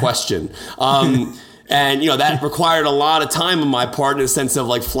even a question. And, that required a lot of time on my part in the sense of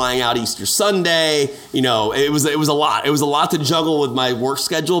like flying out Easter Sunday. It was a lot. It was a lot to juggle with my work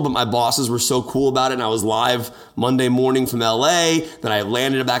schedule, but my bosses were so cool about it. And I was live Monday morning from LA. Then I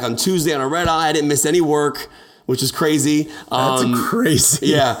landed back on Tuesday on a red eye. I didn't miss any work, which is crazy. That's crazy.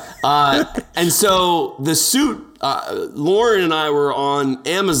 Yeah. And so the suit, Lauren and I were on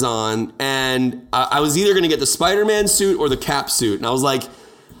Amazon, and I was either going to get the Spider-Man suit or the Cap suit. And I was like,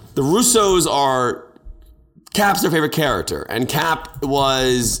 the Russos Cap's their favorite character. And Cap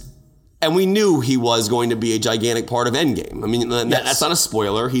and we knew he was going to be a gigantic part of Endgame. I mean, that's not a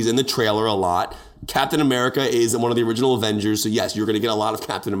spoiler. He's in the trailer a lot. Captain America is one of the original Avengers, so yes, you're going to get a lot of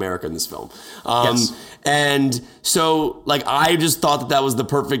Captain America in this film. And so, like, I just thought that was the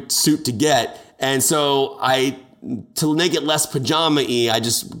perfect suit to get, and so to make it less pajama-y, I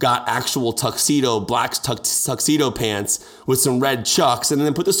just got actual black tuxedo pants with some red chucks, and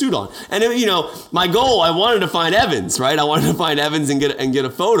then put the suit on. And my goal, I wanted to find Evans, right? I wanted to find Evans and get a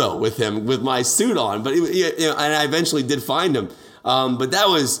photo with him with my suit on, but and I eventually did find him. But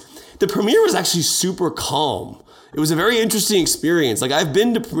the premiere was actually super calm. It was a very interesting experience. Like, I've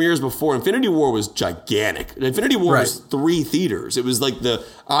been to premieres before. Infinity War was gigantic. Infinity War was 3 theaters. It was like the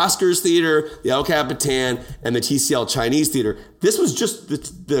Oscars theater, the El Capitan, and the TCL Chinese theater. This was just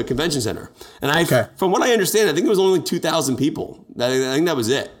the convention center. And from what I understand, I think it was only 2,000 people. I think that was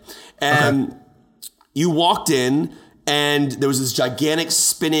it. And you walked in, and there was this gigantic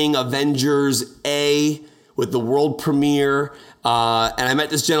spinning Avengers A with the world premiere. And I met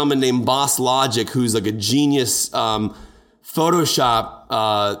this gentleman named Boss Logic, who's like a genius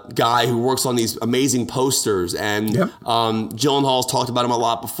Photoshop guy who works on these amazing posters. And Gyllenhaal's talked about him a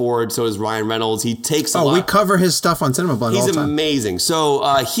lot before, so is Ryan Reynolds. He takes a lot. We cover his stuff on Cinema Blend all the time. He's amazing.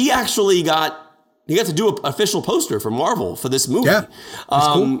 So he actually got he got to do an official poster for Marvel for this movie. Yeah,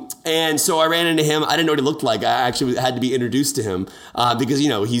 cool. And so I ran into him. I didn't know what he looked like. I actually had to be introduced to him because,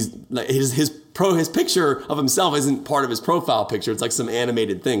 he's his picture of himself isn't part of his profile picture. It's like some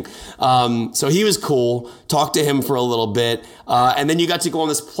animated thing. So he was cool. Talked to him for a little bit. And then you got to go on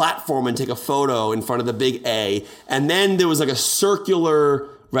this platform and take a photo in front of the big A. And then there was like a circular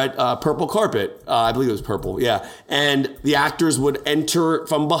purple carpet. I believe it was purple. Yeah. And the actors would enter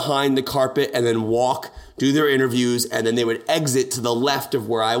from behind the carpet and then walk, do their interviews, and then they would exit to the left of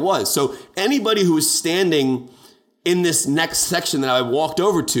where I was. So anybody who was standing in this next section that I walked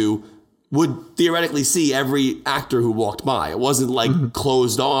over to would theoretically see every actor who walked by. It wasn't like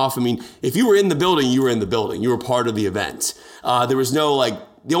closed off. I mean, if you were in the building, you were in the building. You were part of the event. There was no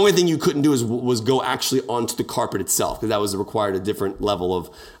the only thing you couldn't do was go actually onto the carpet itself, because that was required a different level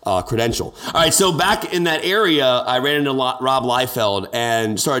of credential. All right, so back in that area, I ran into Rob Liefeld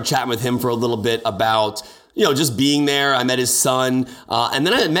and started chatting with him for a little bit about just being there. I met his son, and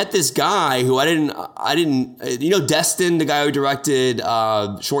then I met this guy who I didn't. Destin, the guy who directed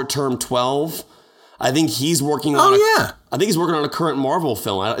Short Term 12. I think he's working on. I think he's working on a current Marvel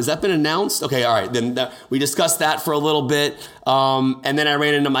film. Has that been announced? Okay, all right. Then we discussed that for a little bit, and then I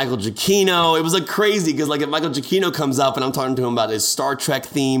ran into Michael Giacchino. It was crazy because if Michael Giacchino comes up and I'm talking to him about his Star Trek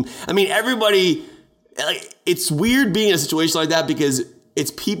theme. I mean, everybody. It's weird being in a situation like that because it's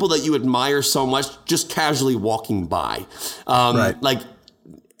people that you admire so much just casually walking by. Right.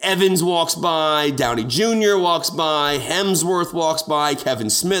 Evans walks by, Downey Jr. walks by, Hemsworth walks by,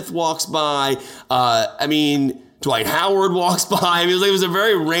 Kevin Smith walks by. Dwight Howard walks by. It was a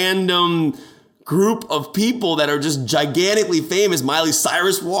very random group of people that are just gigantically famous. Miley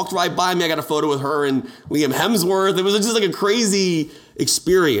Cyrus walked right by me. I got a photo with her and Liam Hemsworth. It was just a crazy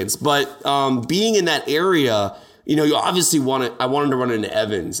experience. But being in that area, you obviously I wanted to run into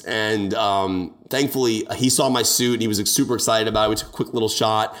Evans, and thankfully he saw my suit and he was super excited about it. We took a quick little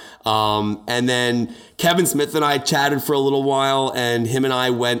shot. And then Kevin Smith and I chatted for a little while, and him and I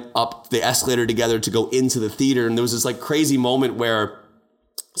went up the escalator together to go into the theater. And there was this crazy moment where,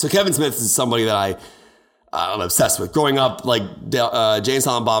 so Kevin Smith is somebody that I'm obsessed with. Growing up, Jay and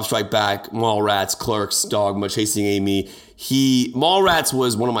Silent Bob Strike Back, Mallrats, Clerks, Dogma, Chasing Amy. Mallrats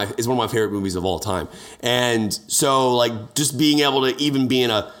was one of my favorite movies of all time. And so just being able to even be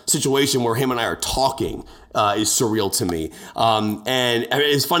in a situation where him and I are talking is surreal to me. And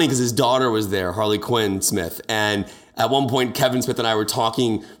it's funny because his daughter was there, Harley Quinn Smith, and at one point, Kevin Smith and I were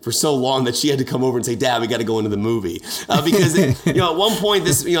talking for so long that she had to come over and say, "Dad, we got to go into the movie." Because, at one point,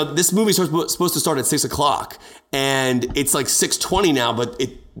 this movie is supposed to start at 6:00, and it's 6:20 now,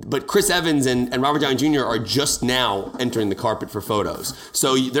 but Chris Evans and Robert Downey Jr. are just now entering the carpet for photos.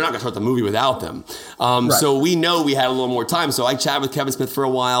 So they're not going to start the movie without them. Right. So we know we had a little more time. So I chatted with Kevin Smith for a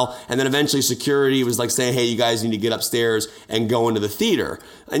while, and then eventually security was saying, "Hey, you guys need to get upstairs and go into the theater."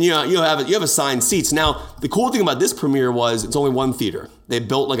 And you have assigned seats. Now, the cool thing about this premiere was it's only one theater. They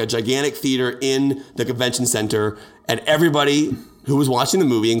built a gigantic theater in the convention center, and everybody who was watching the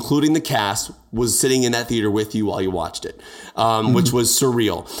movie, including the cast, was sitting in that theater with you while you watched it, which was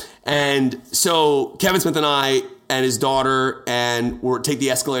surreal. And so Kevin Smith and I and his daughter take the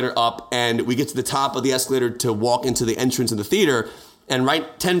escalator up, and we get to the top of the escalator to walk into the entrance of the theater. And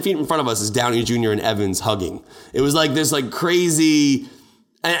right 10 feet in front of us is Downey Jr. and Evans hugging. It was this crazy.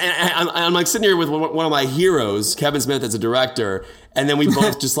 And I'm sitting here with one of my heroes, Kevin Smith, as a director, and then we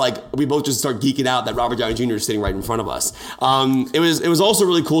both just start geeking out that Robert Downey Jr. is sitting right in front of us. It was also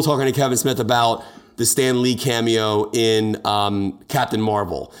really cool talking to Kevin Smith about the Stan Lee cameo in Captain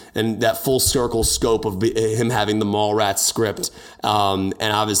Marvel and that full circle scope of him having the Mallrats script. And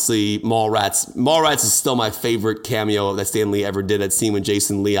obviously Mallrats is still my favorite cameo that Stan Lee ever did. That scene with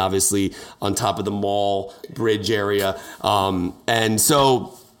Jason Lee, obviously on top of the mall bridge area. And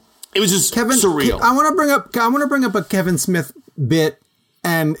so it was just surreal. I want to bring up a Kevin Smith bit,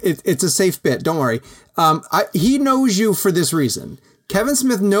 and it's a safe bit. Don't worry. He knows you for this reason. Kevin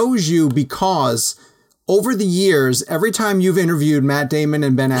Smith knows you because over the years, every time you've interviewed Matt Damon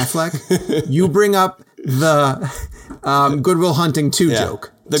and Ben Affleck, you bring up the Good Will Hunting 2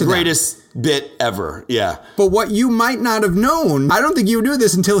 joke. The greatest bit ever. Yeah. But what you might not have known, I don't think you knew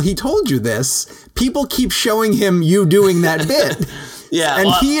this until he told you this. People keep showing him you doing that bit. Yeah,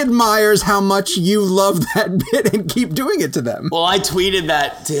 and he admires how much you love that bit and keep doing it to them. Well, I tweeted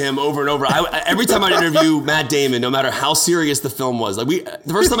that to him over and over. Every time I interview Matt Damon, no matter how serious the film was, the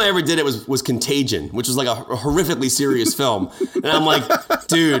first time I ever did it was Contagion, which was a horrifically serious film. And I'm like,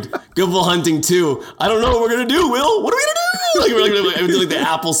 dude, Good Will Hunting 2. I don't know what we're gonna do, Will. What are we gonna like the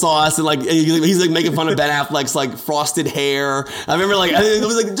applesauce and like he's like making fun of Ben Affleck's like frosted hair. I remember like it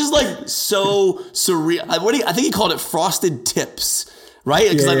was like just like so surreal. I think he called it frosted tips, right?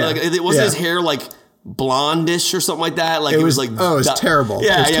 Because like it wasn't his hair like blondish or something like that. Like it was like it's terrible.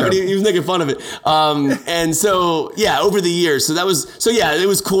 Yeah, but he was making fun of it. And so over the years, it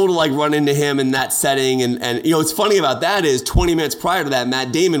was cool to like run into him in that setting. And you know what's funny about that is 20 minutes prior to that,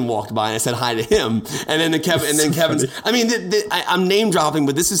 Matt Damon walked by and I said hi to him. And then Kevin's. I mean, I'm name dropping,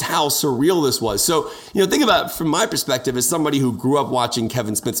 but this is how surreal this was. So think about it from my perspective as somebody who grew up watching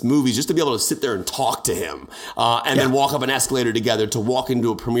Kevin Smith's movies, just to be able to sit there and talk to him, and then walk up an escalator together to walk into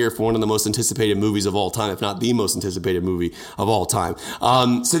a premiere for one of the most anticipated movies of all time, if not the most anticipated movie of all time.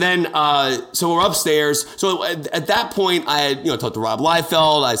 So we're upstairs. So at that point, I had talked to Rob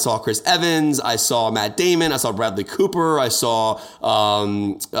Liefeld. I saw Chris Evans. I saw Matt Damon. I saw Bradley Cooper. I saw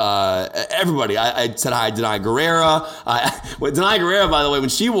everybody. I said hi to Denai Guerrera. Denai Guerrera, by the way, when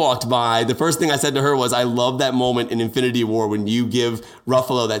she walked by, the first thing I said to her was, "I love that moment in Infinity War when you give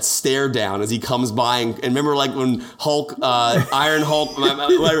Ruffalo that stare down as he comes by, and remember like when Hulk, Iron Hulk,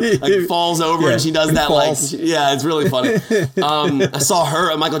 like falls over and she does that." It's really funny. I saw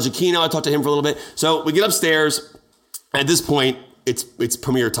her, Michael Giacchino. I talked to him for a little bit. So we get upstairs. At this point, it's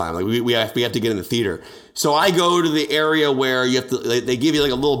premiere time. Like we have to get in the theater. So I go to the area where you have to. They give you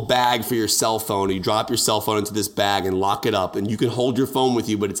like a little bag for your cell phone. And you drop your cell phone into this bag and lock it up, and you can hold your phone with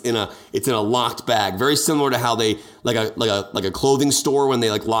you, but it's in a locked bag. Very similar to how they like a clothing store when they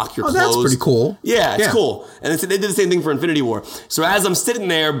like lock your clothes. That's pretty cool. Yeah, it's cool. And they did the same thing for Infinity War. So as I'm sitting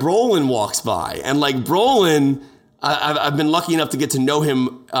there, Brolin walks by, and like Brolin, I've been lucky enough to get to know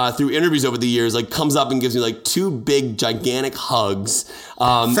him through interviews over the years. Like comes up and gives me like two big, gigantic hugs.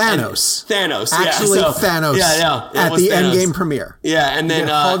 Thanos. Actually, Thanos. At the Endgame premiere. Yeah, and then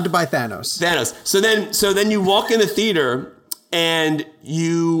hugged by Thanos. So then you walk in the theater and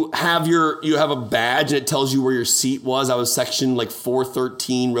you have a badge and it tells you where your seat was. I was section like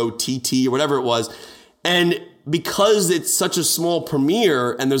 413, row TT or whatever it was, and because it's such a small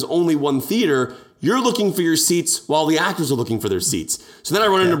premiere and there's only one theater, you're looking for your seats while the actors are looking for their seats. So then I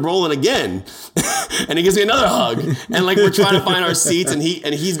run into Brolin again, and he gives me another hug, and like we're trying to find our seats, and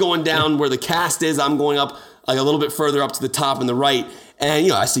he's going down where the cast is. I'm going up like a little bit further up to the top and the right,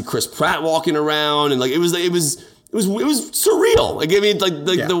 and I see Chris Pratt walking around, and like it was surreal. Like I mean,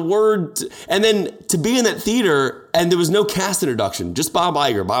 the word, and then to be in that theater, and there was no cast introduction, just Bob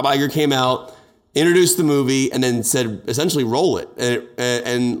Iger. Bob Iger came out, introduced the movie, and then said essentially roll it,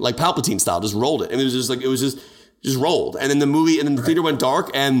 and like Palpatine style, just rolled it. And it was just rolled. And then the theater went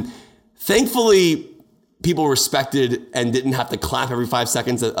dark, and thankfully people respected and didn't have to clap every 5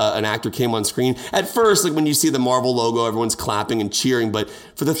 seconds that an actor came on screen. At first, like when you see the Marvel logo, everyone's clapping and cheering, but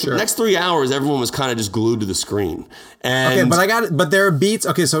for the next 3 hours, everyone was kind of just glued to the screen. And but there are beats.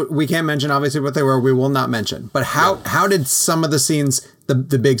 Okay, so we can't mention obviously what they were. We will not mention. But how did some of the scenes, the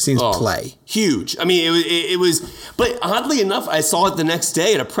big scenes, play? Huge. I mean, it was. But oddly enough, I saw it the next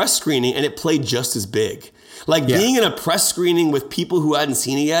day at a press screening, and it played just as big. Like being in a press screening with people who hadn't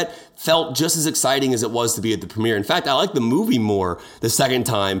seen it yet felt just as exciting as it was to be at the premiere. In fact, I liked the movie more the second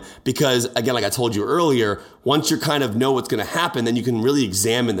time because, again, like I told you earlier, once you kind of know what's going to happen, then you can really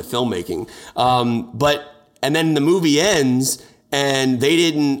examine the filmmaking. And then the movie ends, and they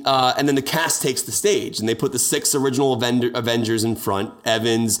didn't. And then the cast takes the stage, and they put the 6 original Avengers in front: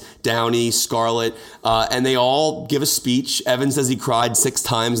 Evans, Downey, Scarlett, and they all give a speech. Evans says he cried 6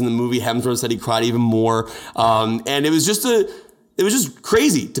 times in the movie. Hemsworth said he cried even more, and it was just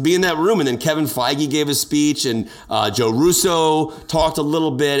crazy to be in that room. And then Kevin Feige gave a speech, and Joe Russo talked a little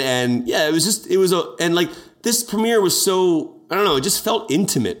bit, and this premiere was so. I don't know, it just felt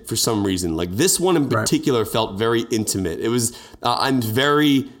intimate for some reason. Like this one in particular felt very intimate. It was, I'm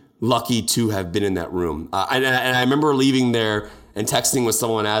very lucky to have been in that room. And I remember leaving there and texting with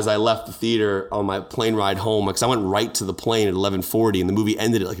someone as I left the theater on my plane ride home, because I went right to the plane at 11:40 and the movie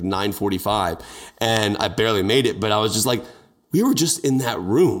ended at like 9:45 and I barely made it. But I was just like, we were just in that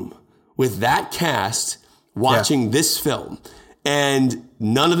room with that cast watching this film and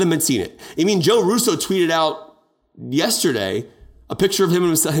none of them had seen it. I mean, Joe Russo tweeted out yesterday a picture of him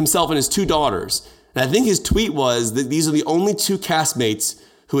himself and his 2 daughters. And I think his tweet was that these are the only 2 castmates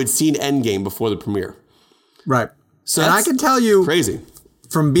who had seen Endgame before the premiere. Right. So I can tell you crazy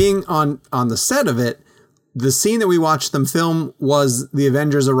from being on the set of it, the scene that we watched them film was the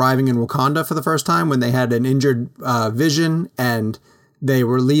Avengers arriving in Wakanda for the first time when they had an injured Vision and they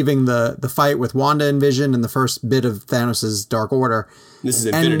were leaving the fight with Wanda and Vision in the first bit of Thanos' Dark Order. This is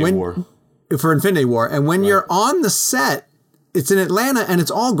Infinity War. For Infinity War. And when you're on the set, it's in Atlanta and it's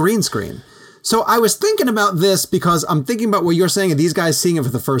all green screen. So I was thinking about this because I'm thinking about what you're saying, and these guys seeing it for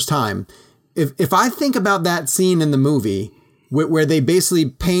the first time. If I think about that scene in the movie where they basically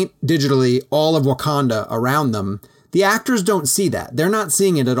paint digitally all of Wakanda around them, the actors don't see that. They're not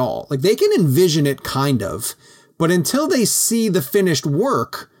seeing it at all. Like, they can envision it kind of, but until they see the finished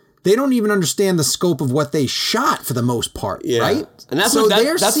work, they don't even understand the scope of what they shot for the most part, right? And that's so what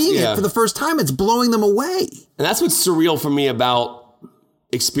they're seeing it for the first time. It's blowing them away. And that's what's surreal for me about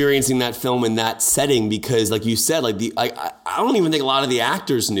experiencing that film in that setting, because like you said, like I don't even think a lot of the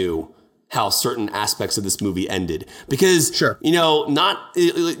actors knew how certain aspects of this movie ended, because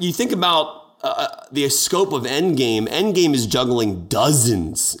you think about the scope of Endgame. Endgame is juggling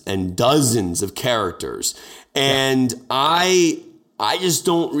dozens and dozens of characters, and I just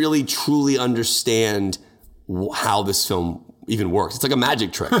don't really truly understand how this film even works. It's like a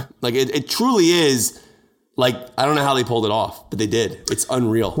magic trick. Like it truly is. Like, I don't know how they pulled it off, but they did. It's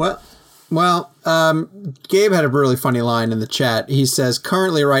unreal. What? Well, Gabe had a really funny line in the chat. He says,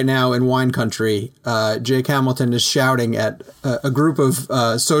 currently right now in wine country, Jake Hamilton is shouting at a group of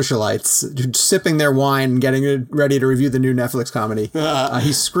socialites sipping their wine and getting ready to review the new Netflix comedy.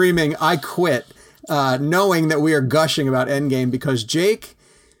 He's screaming, "I quit," knowing that we are gushing about Endgame because Jake,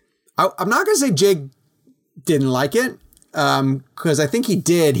 I'm not going to say Jake didn't like it. Because I think he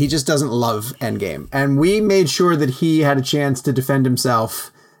did. He just doesn't love Endgame. And we made sure that he had a chance to defend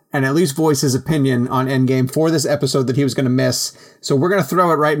himself and at least voice his opinion on Endgame for this episode that he was going to miss. So we're going to throw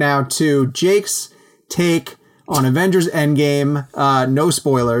it right now to Jake's take on Avengers Endgame. No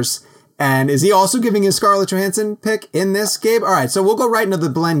spoilers. And is he also giving his Scarlett Johansson pick in this, Gabe? All right, so we'll go right into the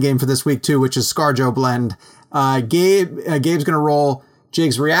blend game for this week, too, which is ScarJo Blend. Gabe's going to roll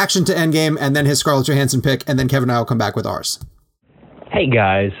Jake's reaction to Endgame, and then his Scarlett Johansson pick, and then Kevin and I will come back with ours. Hey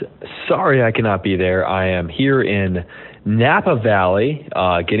guys, sorry I cannot be there. I am here in Napa Valley,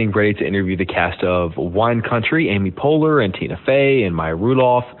 getting ready to interview the cast of Wine Country, Amy Poehler and Tina Fey and Maya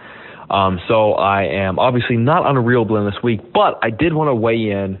Rudolph. So I am obviously not on a real blend this week, but I did want to weigh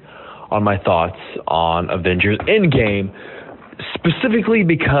in on my thoughts on Avengers Endgame, specifically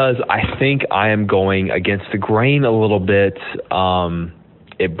because I think I am going against the grain a little bit.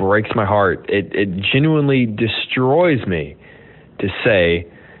 It breaks my heart. It genuinely destroys me to say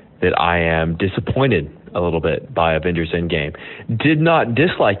that I am disappointed a little bit by Avengers Endgame. Did not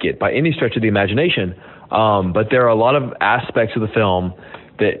dislike it by any stretch of the imagination, but there are a lot of aspects of the film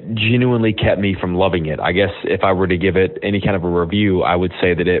that genuinely kept me from loving it. I guess if I were to give it any kind of a review, I would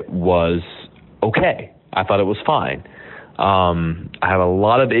say that it was okay. I thought it was fine. I have a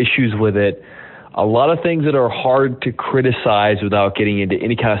lot of issues with it. A lot of things that are hard to criticize without getting into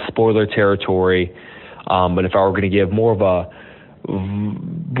any kind of spoiler territory. But if I were going to give more of a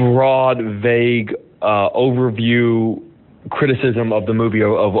broad, vague overview criticism of the movie,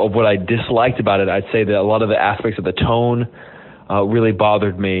 of what I disliked about it, I'd say that a lot of the aspects of the tone really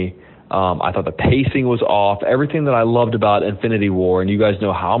bothered me. I thought the pacing was off. Everything that I loved about Infinity War, and you guys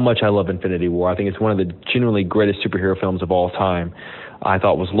know how much I love Infinity War. I think it's one of the genuinely greatest superhero films of all time. I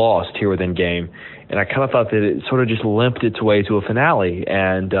thought was lost here with Endgame. And I kind of thought that it sort of just limped its way to a finale.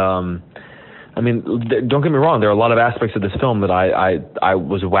 And, I mean, don't get me wrong. There are a lot of aspects of this film that I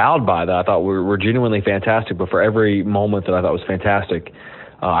was wowed by, that I thought were genuinely fantastic. But for every moment that I thought was fantastic,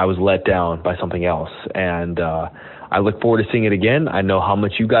 I was let down by something else. And I look forward to seeing it again. I know how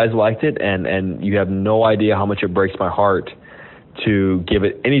much you guys liked it, and you have no idea how much it breaks my heart to give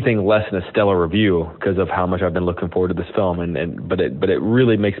it anything less than a stellar review because of how much I've been looking forward to this film. But it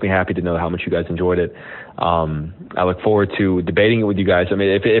really makes me happy to know how much you guys enjoyed it. I look forward to debating it with you guys. I mean,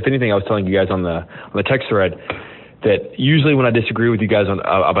 if anything, I was telling you guys on the text thread that usually when I disagree with you guys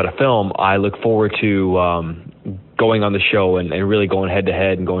about a film, I look forward to going on the show and really going head to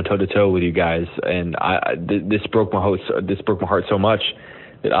head and going toe to toe with you guys. And this broke my heart so much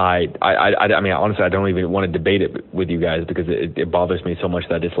that I mean, honestly, I don't even want to debate it with you guys because it bothers me so much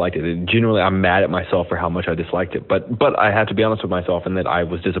that I disliked it. Genuinely, I'm mad at myself for how much I disliked it. But I have to be honest with myself in that I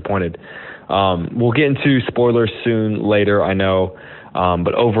was disappointed. We'll get into spoilers soon later, I know.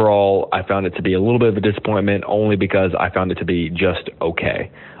 But overall, I found it to be a little bit of a disappointment only because I found it to be just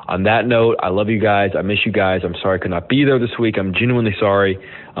okay. On that note, I love you guys. I miss you guys. I'm sorry I could not be there this week. I'm genuinely sorry.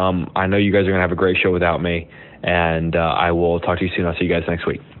 I know you guys are going to have a great show without me. And I will talk to you soon. I'll see you guys next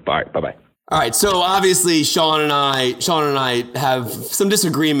week. Bye. Bye-bye. All right, so obviously Sean and I have some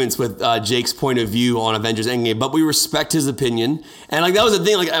disagreements with Jake's point of view on Avengers Endgame, but we respect his opinion. And like that was the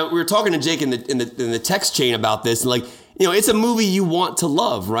thing. Like we were talking to Jake in the text chain about this, and like it's a movie you want to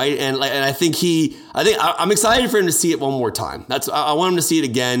love, right? And I think I'm excited for him to see it one more time. I want him to see it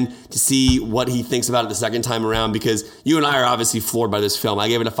again, to see what he thinks about it the second time around, because you and I are obviously floored by this film. I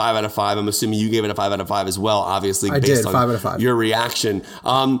gave it a 5 out of 5. I'm assuming you gave it a 5 out of 5 as well, obviously, based on 5 out of 5. Your reaction.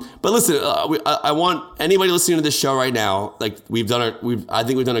 But listen, I want anybody listening to this show right now, like I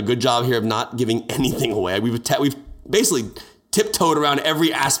think we've done a good job here of not giving anything away. We've basically tiptoed around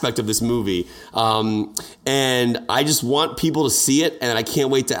every aspect of this movie. And I just want people to see it, and I can't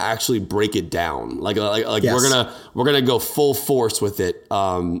wait to actually break it down. Yes. we're gonna go full force with it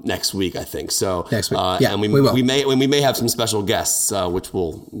next week, I think. So next week. And we may have some special guests, which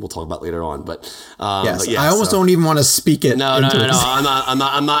we'll talk about later on. But I almost don't even want to speak it. No.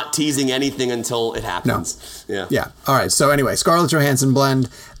 I'm not teasing anything until it happens. No. Yeah. All right. So anyway, Scarlett Johansson blend.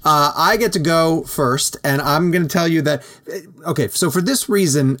 I get to go first, and I'm going to tell you that. Okay, so for this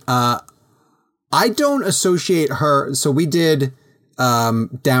reason, I don't associate her. So we did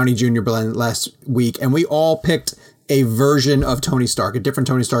Downey Jr. blend last week, and we all picked a version of Tony Stark, a different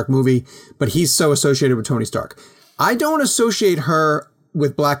Tony Stark movie, but he's so associated with Tony Stark. I don't associate her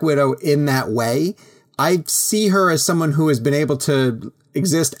with Black Widow in that way. I see her as someone who has been able to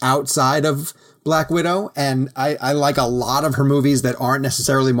exist outside of Black Widow, and I like a lot of her movies that aren't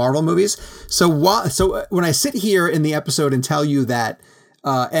necessarily Marvel movies. So when I sit here in the episode and tell you that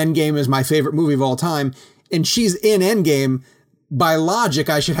Endgame is my favorite movie of all time, and she's in Endgame, by logic,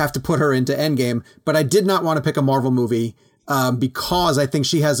 I should have to put her into Endgame, but I did not want to pick a Marvel movie because I think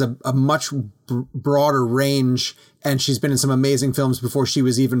she has a much broader range, and she's been in some amazing films before she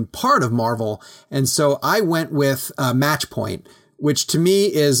was even part of Marvel. And so I went with Match Point, which to me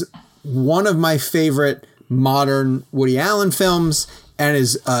is one of my favorite modern Woody Allen films, and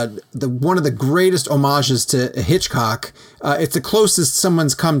is one of the greatest homages to Hitchcock. It's the closest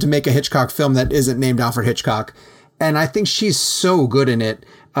someone's come to make a Hitchcock film that isn't named Alfred Hitchcock. And I think she's so good in it.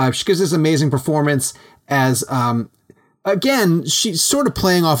 She gives this amazing performance as, again, she's sort of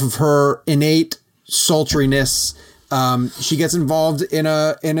playing off of her innate sultriness. She gets involved in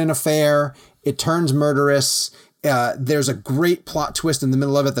an affair. It turns murderous. There's a great plot twist in the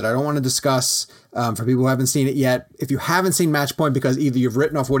middle of it that I don't want to discuss for people who haven't seen it yet. If you haven't seen Match Point because either you've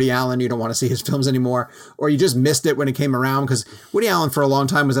written off Woody Allen, you don't want to see his films anymore, or you just missed it when it came around, because Woody Allen for a long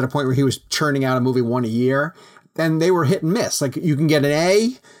time was at a point where he was churning out a movie one a year, and they were hit and miss. Like, you can get an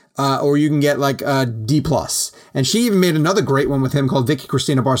A, or you can get like a D+. And she even made another great one with him called Vicky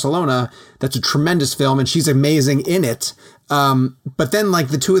Cristina Barcelona. That's a tremendous film, and she's amazing in it. But then like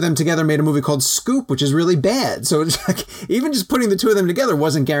the two of them together made a movie called Scoop, which is really bad. So it's like, even just putting the two of them together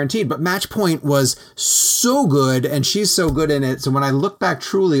wasn't guaranteed, but Match Point was so good, and she's so good in it. So when I look back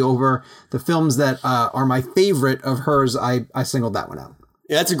truly over the films that are my favorite of hers, I singled that one out.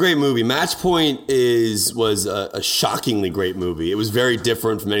 Yeah, that's a great movie. Match Point was a shockingly great movie. It was very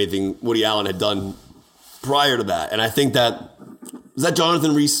different from anything Woody Allen had done prior to that. And I think was that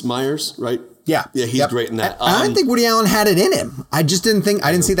Jonathan Rhys-Meyers, right? Yeah. Yeah, he's great in that. I don't think Woody Allen had it in him. I just didn't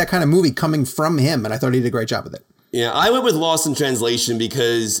see that kind of movie coming from him, and I thought he did a great job with it. Yeah, I went with Lost in Translation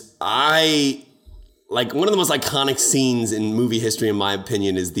because one of the most iconic scenes in movie history, in my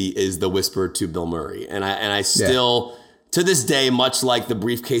opinion, is the whisper to Bill Murray. And I still, to this day, much like the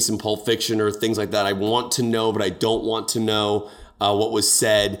briefcase in Pulp Fiction or things like that, I want to know, but I don't want to know what was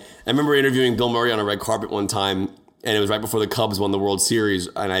said. I remember interviewing Bill Murray on a red carpet one time, and it was right before the Cubs won the World Series.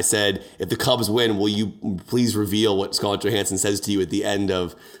 And I said, if the Cubs win, will you please reveal what Scarlett Johansson says to you at the end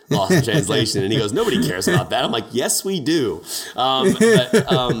of Lost in Translation? And he goes, nobody cares about that. I'm like, yes, we do. I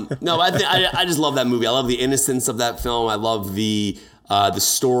just love that movie. I love the innocence of that film. I love the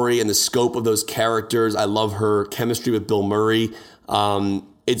story and the scope of those characters. I love her chemistry with Bill Murray.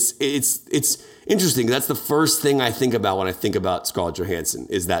 It's interesting. That's the first thing I think about when I think about Scarlett Johansson,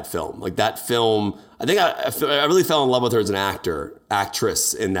 is that film. Like, that film, I think I really fell in love with her as an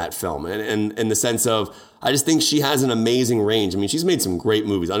actress in that film. And in the sense of, I just think she has an amazing range. I mean, she's made some great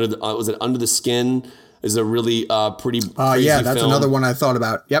movies. Was it Under the Skin? Is a really pretty crazy yeah, that's film. Another one I thought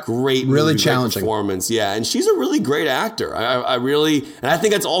about. Yep. Great really movie, challenging great performance. Yeah, and she's a really great actor. I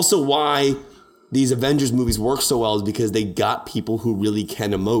think that's also why these Avengers movies work so well, is because they got people who really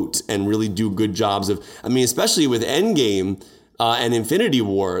can emote and really do good jobs of, I mean, especially with Endgame and Infinity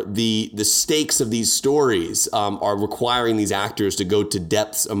War, the stakes of these stories are requiring these actors to go to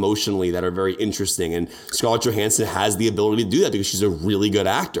depths emotionally that are very interesting. And Scarlett Johansson has the ability to do that because she's a really good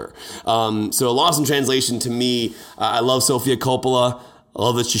actor. So Lost in Translation, to me, I love Sofia Coppola. I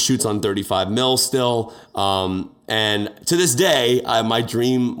love that she shoots on 35 mil still. And to this day, one of my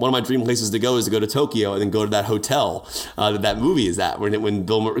dream places to go is to go to Tokyo and then go to that hotel that movie is at. When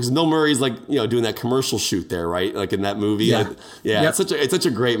Bill Murray's like, doing that commercial shoot there, right? Like in that movie. Yeah. Yep. It's such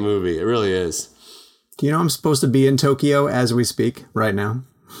a great movie. It really is. Do you know I'm supposed to be in Tokyo as we speak right now?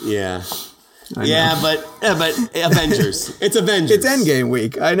 Yeah. But Avengers. It's Avengers. It's Endgame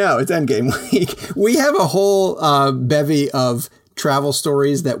week. I know, it's Endgame week. We have a whole bevy of travel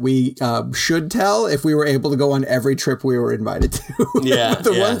stories that we should tell if we were able to go on every trip we were invited to. Yeah.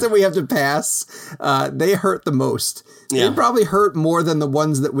 The ones that we have to pass, they hurt the most. Yeah. They probably hurt more than the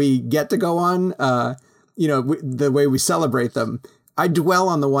ones that we get to go on, the way we celebrate them. I dwell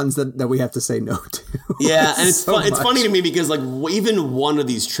on the ones that we have to say no to. Yeah, and it's so it's funny to me because like even one of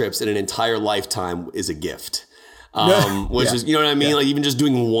these trips in an entire lifetime is a gift. Which is, you know what I mean? Yeah. Like even just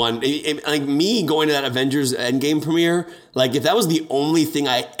doing one, like me going to that Avengers Endgame premiere, like if that was the only thing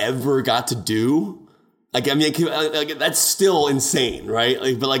I ever got to do, like, I mean, like, that's still insane, right?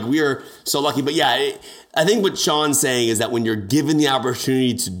 Like, but like we are so lucky. But yeah, I think what Sean's saying is that when you're given the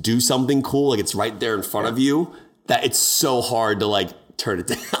opportunity to do something cool, like it's right there in front of you, that it's so hard to like turn it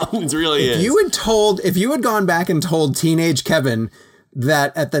down. It really is. If you had gone back and told teenage Kevin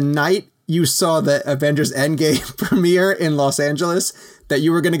that at the night you saw the Avengers Endgame premiere in Los Angeles, that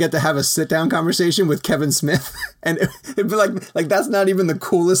you were going to get to have a sit-down conversation with Kevin Smith, and it'd be like that's not even the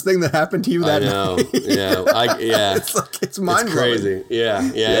coolest thing that happened to you that night. Yeah. It's mind-blowing. It's crazy. Yeah,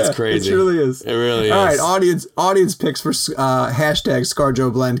 it's crazy. It truly is. It really is. All right, audience picks for hashtag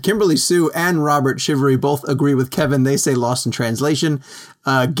ScarJoeBlend. Kimberly Sue and Robert Shivery both agree with Kevin. They say Lost in Translation.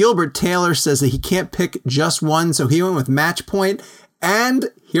 Gilbert Taylor says that he can't pick just one, so he went with Match Point. And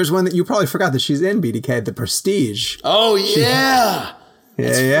here's one that you probably forgot that she's in, BDK, The Prestige. Oh, yeah.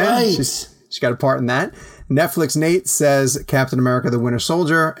 Right. She got a part in that. Netflix Nate says Captain America, The Winter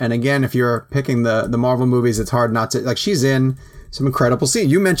Soldier. And again, if you're picking the Marvel movies, it's hard not to, like, she's in some incredible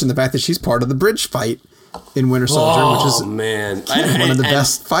scenes. You mentioned the fact that she's part of the bridge fight in Winter Soldier, which is one of the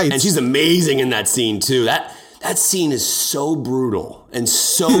best fights. And she's amazing in that scene, too. That scene is so brutal and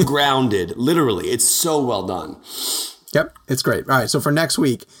so grounded. Literally, it's so well done. Yep, it's great. All right, so for next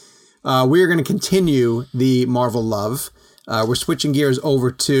week, we are going to continue the Marvel love. We're switching gears over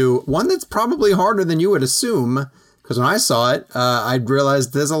to one that's probably harder than you would assume, because when I saw it, I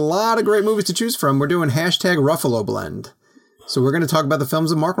realized there's a lot of great movies to choose from. We're doing hashtag Ruffalo Blend. So we're going to talk about the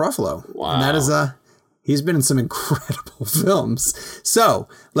films of Mark Ruffalo. Wow. And that is, he's been in some incredible films. So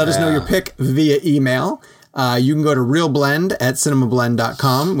let us know your pick via email. You can go to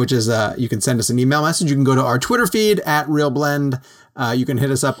realblend@cinemablend.com, which is, you can send us an email message. You can go to our Twitter feed @realblend. You can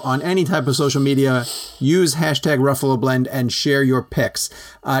hit us up on any type of social media. Use hashtag RuffaloBlend and share your picks.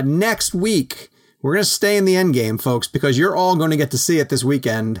 Next week, we're going to stay in the end game, folks, because you're all going to get to see it this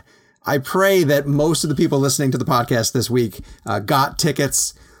weekend. I pray that most of the people listening to the podcast this week got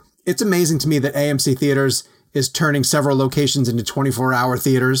tickets. It's amazing to me that AMC Theaters is turning several locations into 24-hour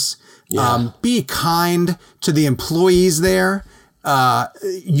theaters. Yeah. Be kind to the employees there.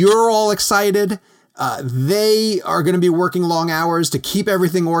 You're all excited. They are going to be working long hours to keep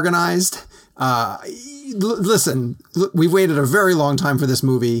everything organized. Listen, we've waited a very long time for this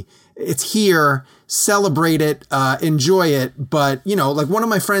movie. It's here. Celebrate it. Enjoy it. But, like one of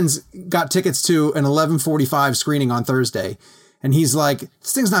my friends got tickets to an 11:45 screening on Thursday. And he's like,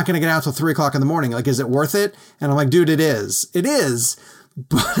 this thing's not going to get out till 3:00 in the morning. Like, is it worth it? And I'm like, dude, it is. It is.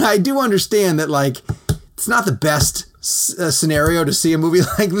 But I do understand that, like, it's not the best scenario to see a movie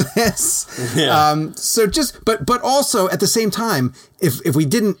like this. Yeah. But also at the same time, if we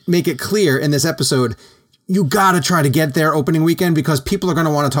didn't make it clear in this episode, you got to try to get there opening weekend because people are going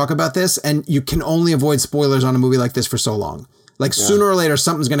to want to talk about this, and you can only avoid spoilers on a movie like this for so long. Like sooner or later,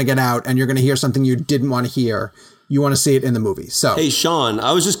 something's going to get out and you're going to hear something you didn't want to hear. You want to see it in the movie. So, hey, Sean,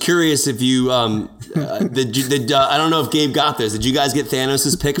 I was just curious if you, I don't know if Gabe got this. Did you guys get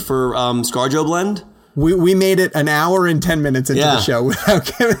Thanos' pick for ScarJoeBlend? We made it an hour and 10 minutes into the show without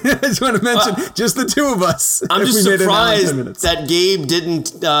Kevin. I just want to mention just the two of us. I'm just surprised that Gabe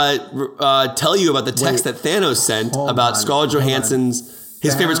didn't tell you about the text that Thanos sent about Scarlett Johansson's,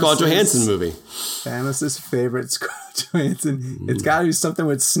 his favorite Scarlett Johansson movie. Thanos' favorite Scarlett Johansson. It's got to be something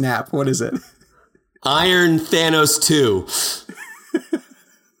with Snap. What is it? Iron Thanos 2.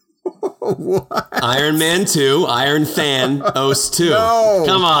 What? Iron Man 2, Iron Thanos 2. No.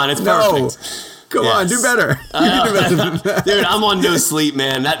 Come on, it's perfect. Come on, do better. You can do better than that. Dude, I'm on no sleep,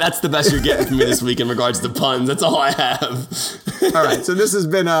 man. That's the best you're getting from me this week in regards to puns. That's all I have. All right, so this has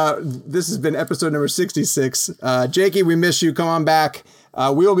been episode number 66. Jakey, we miss you. Come on back.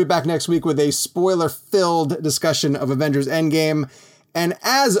 We will be back next week with a spoiler-filled discussion of Avengers Endgame. And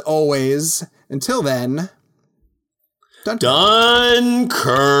as always, until then, Dunkirk.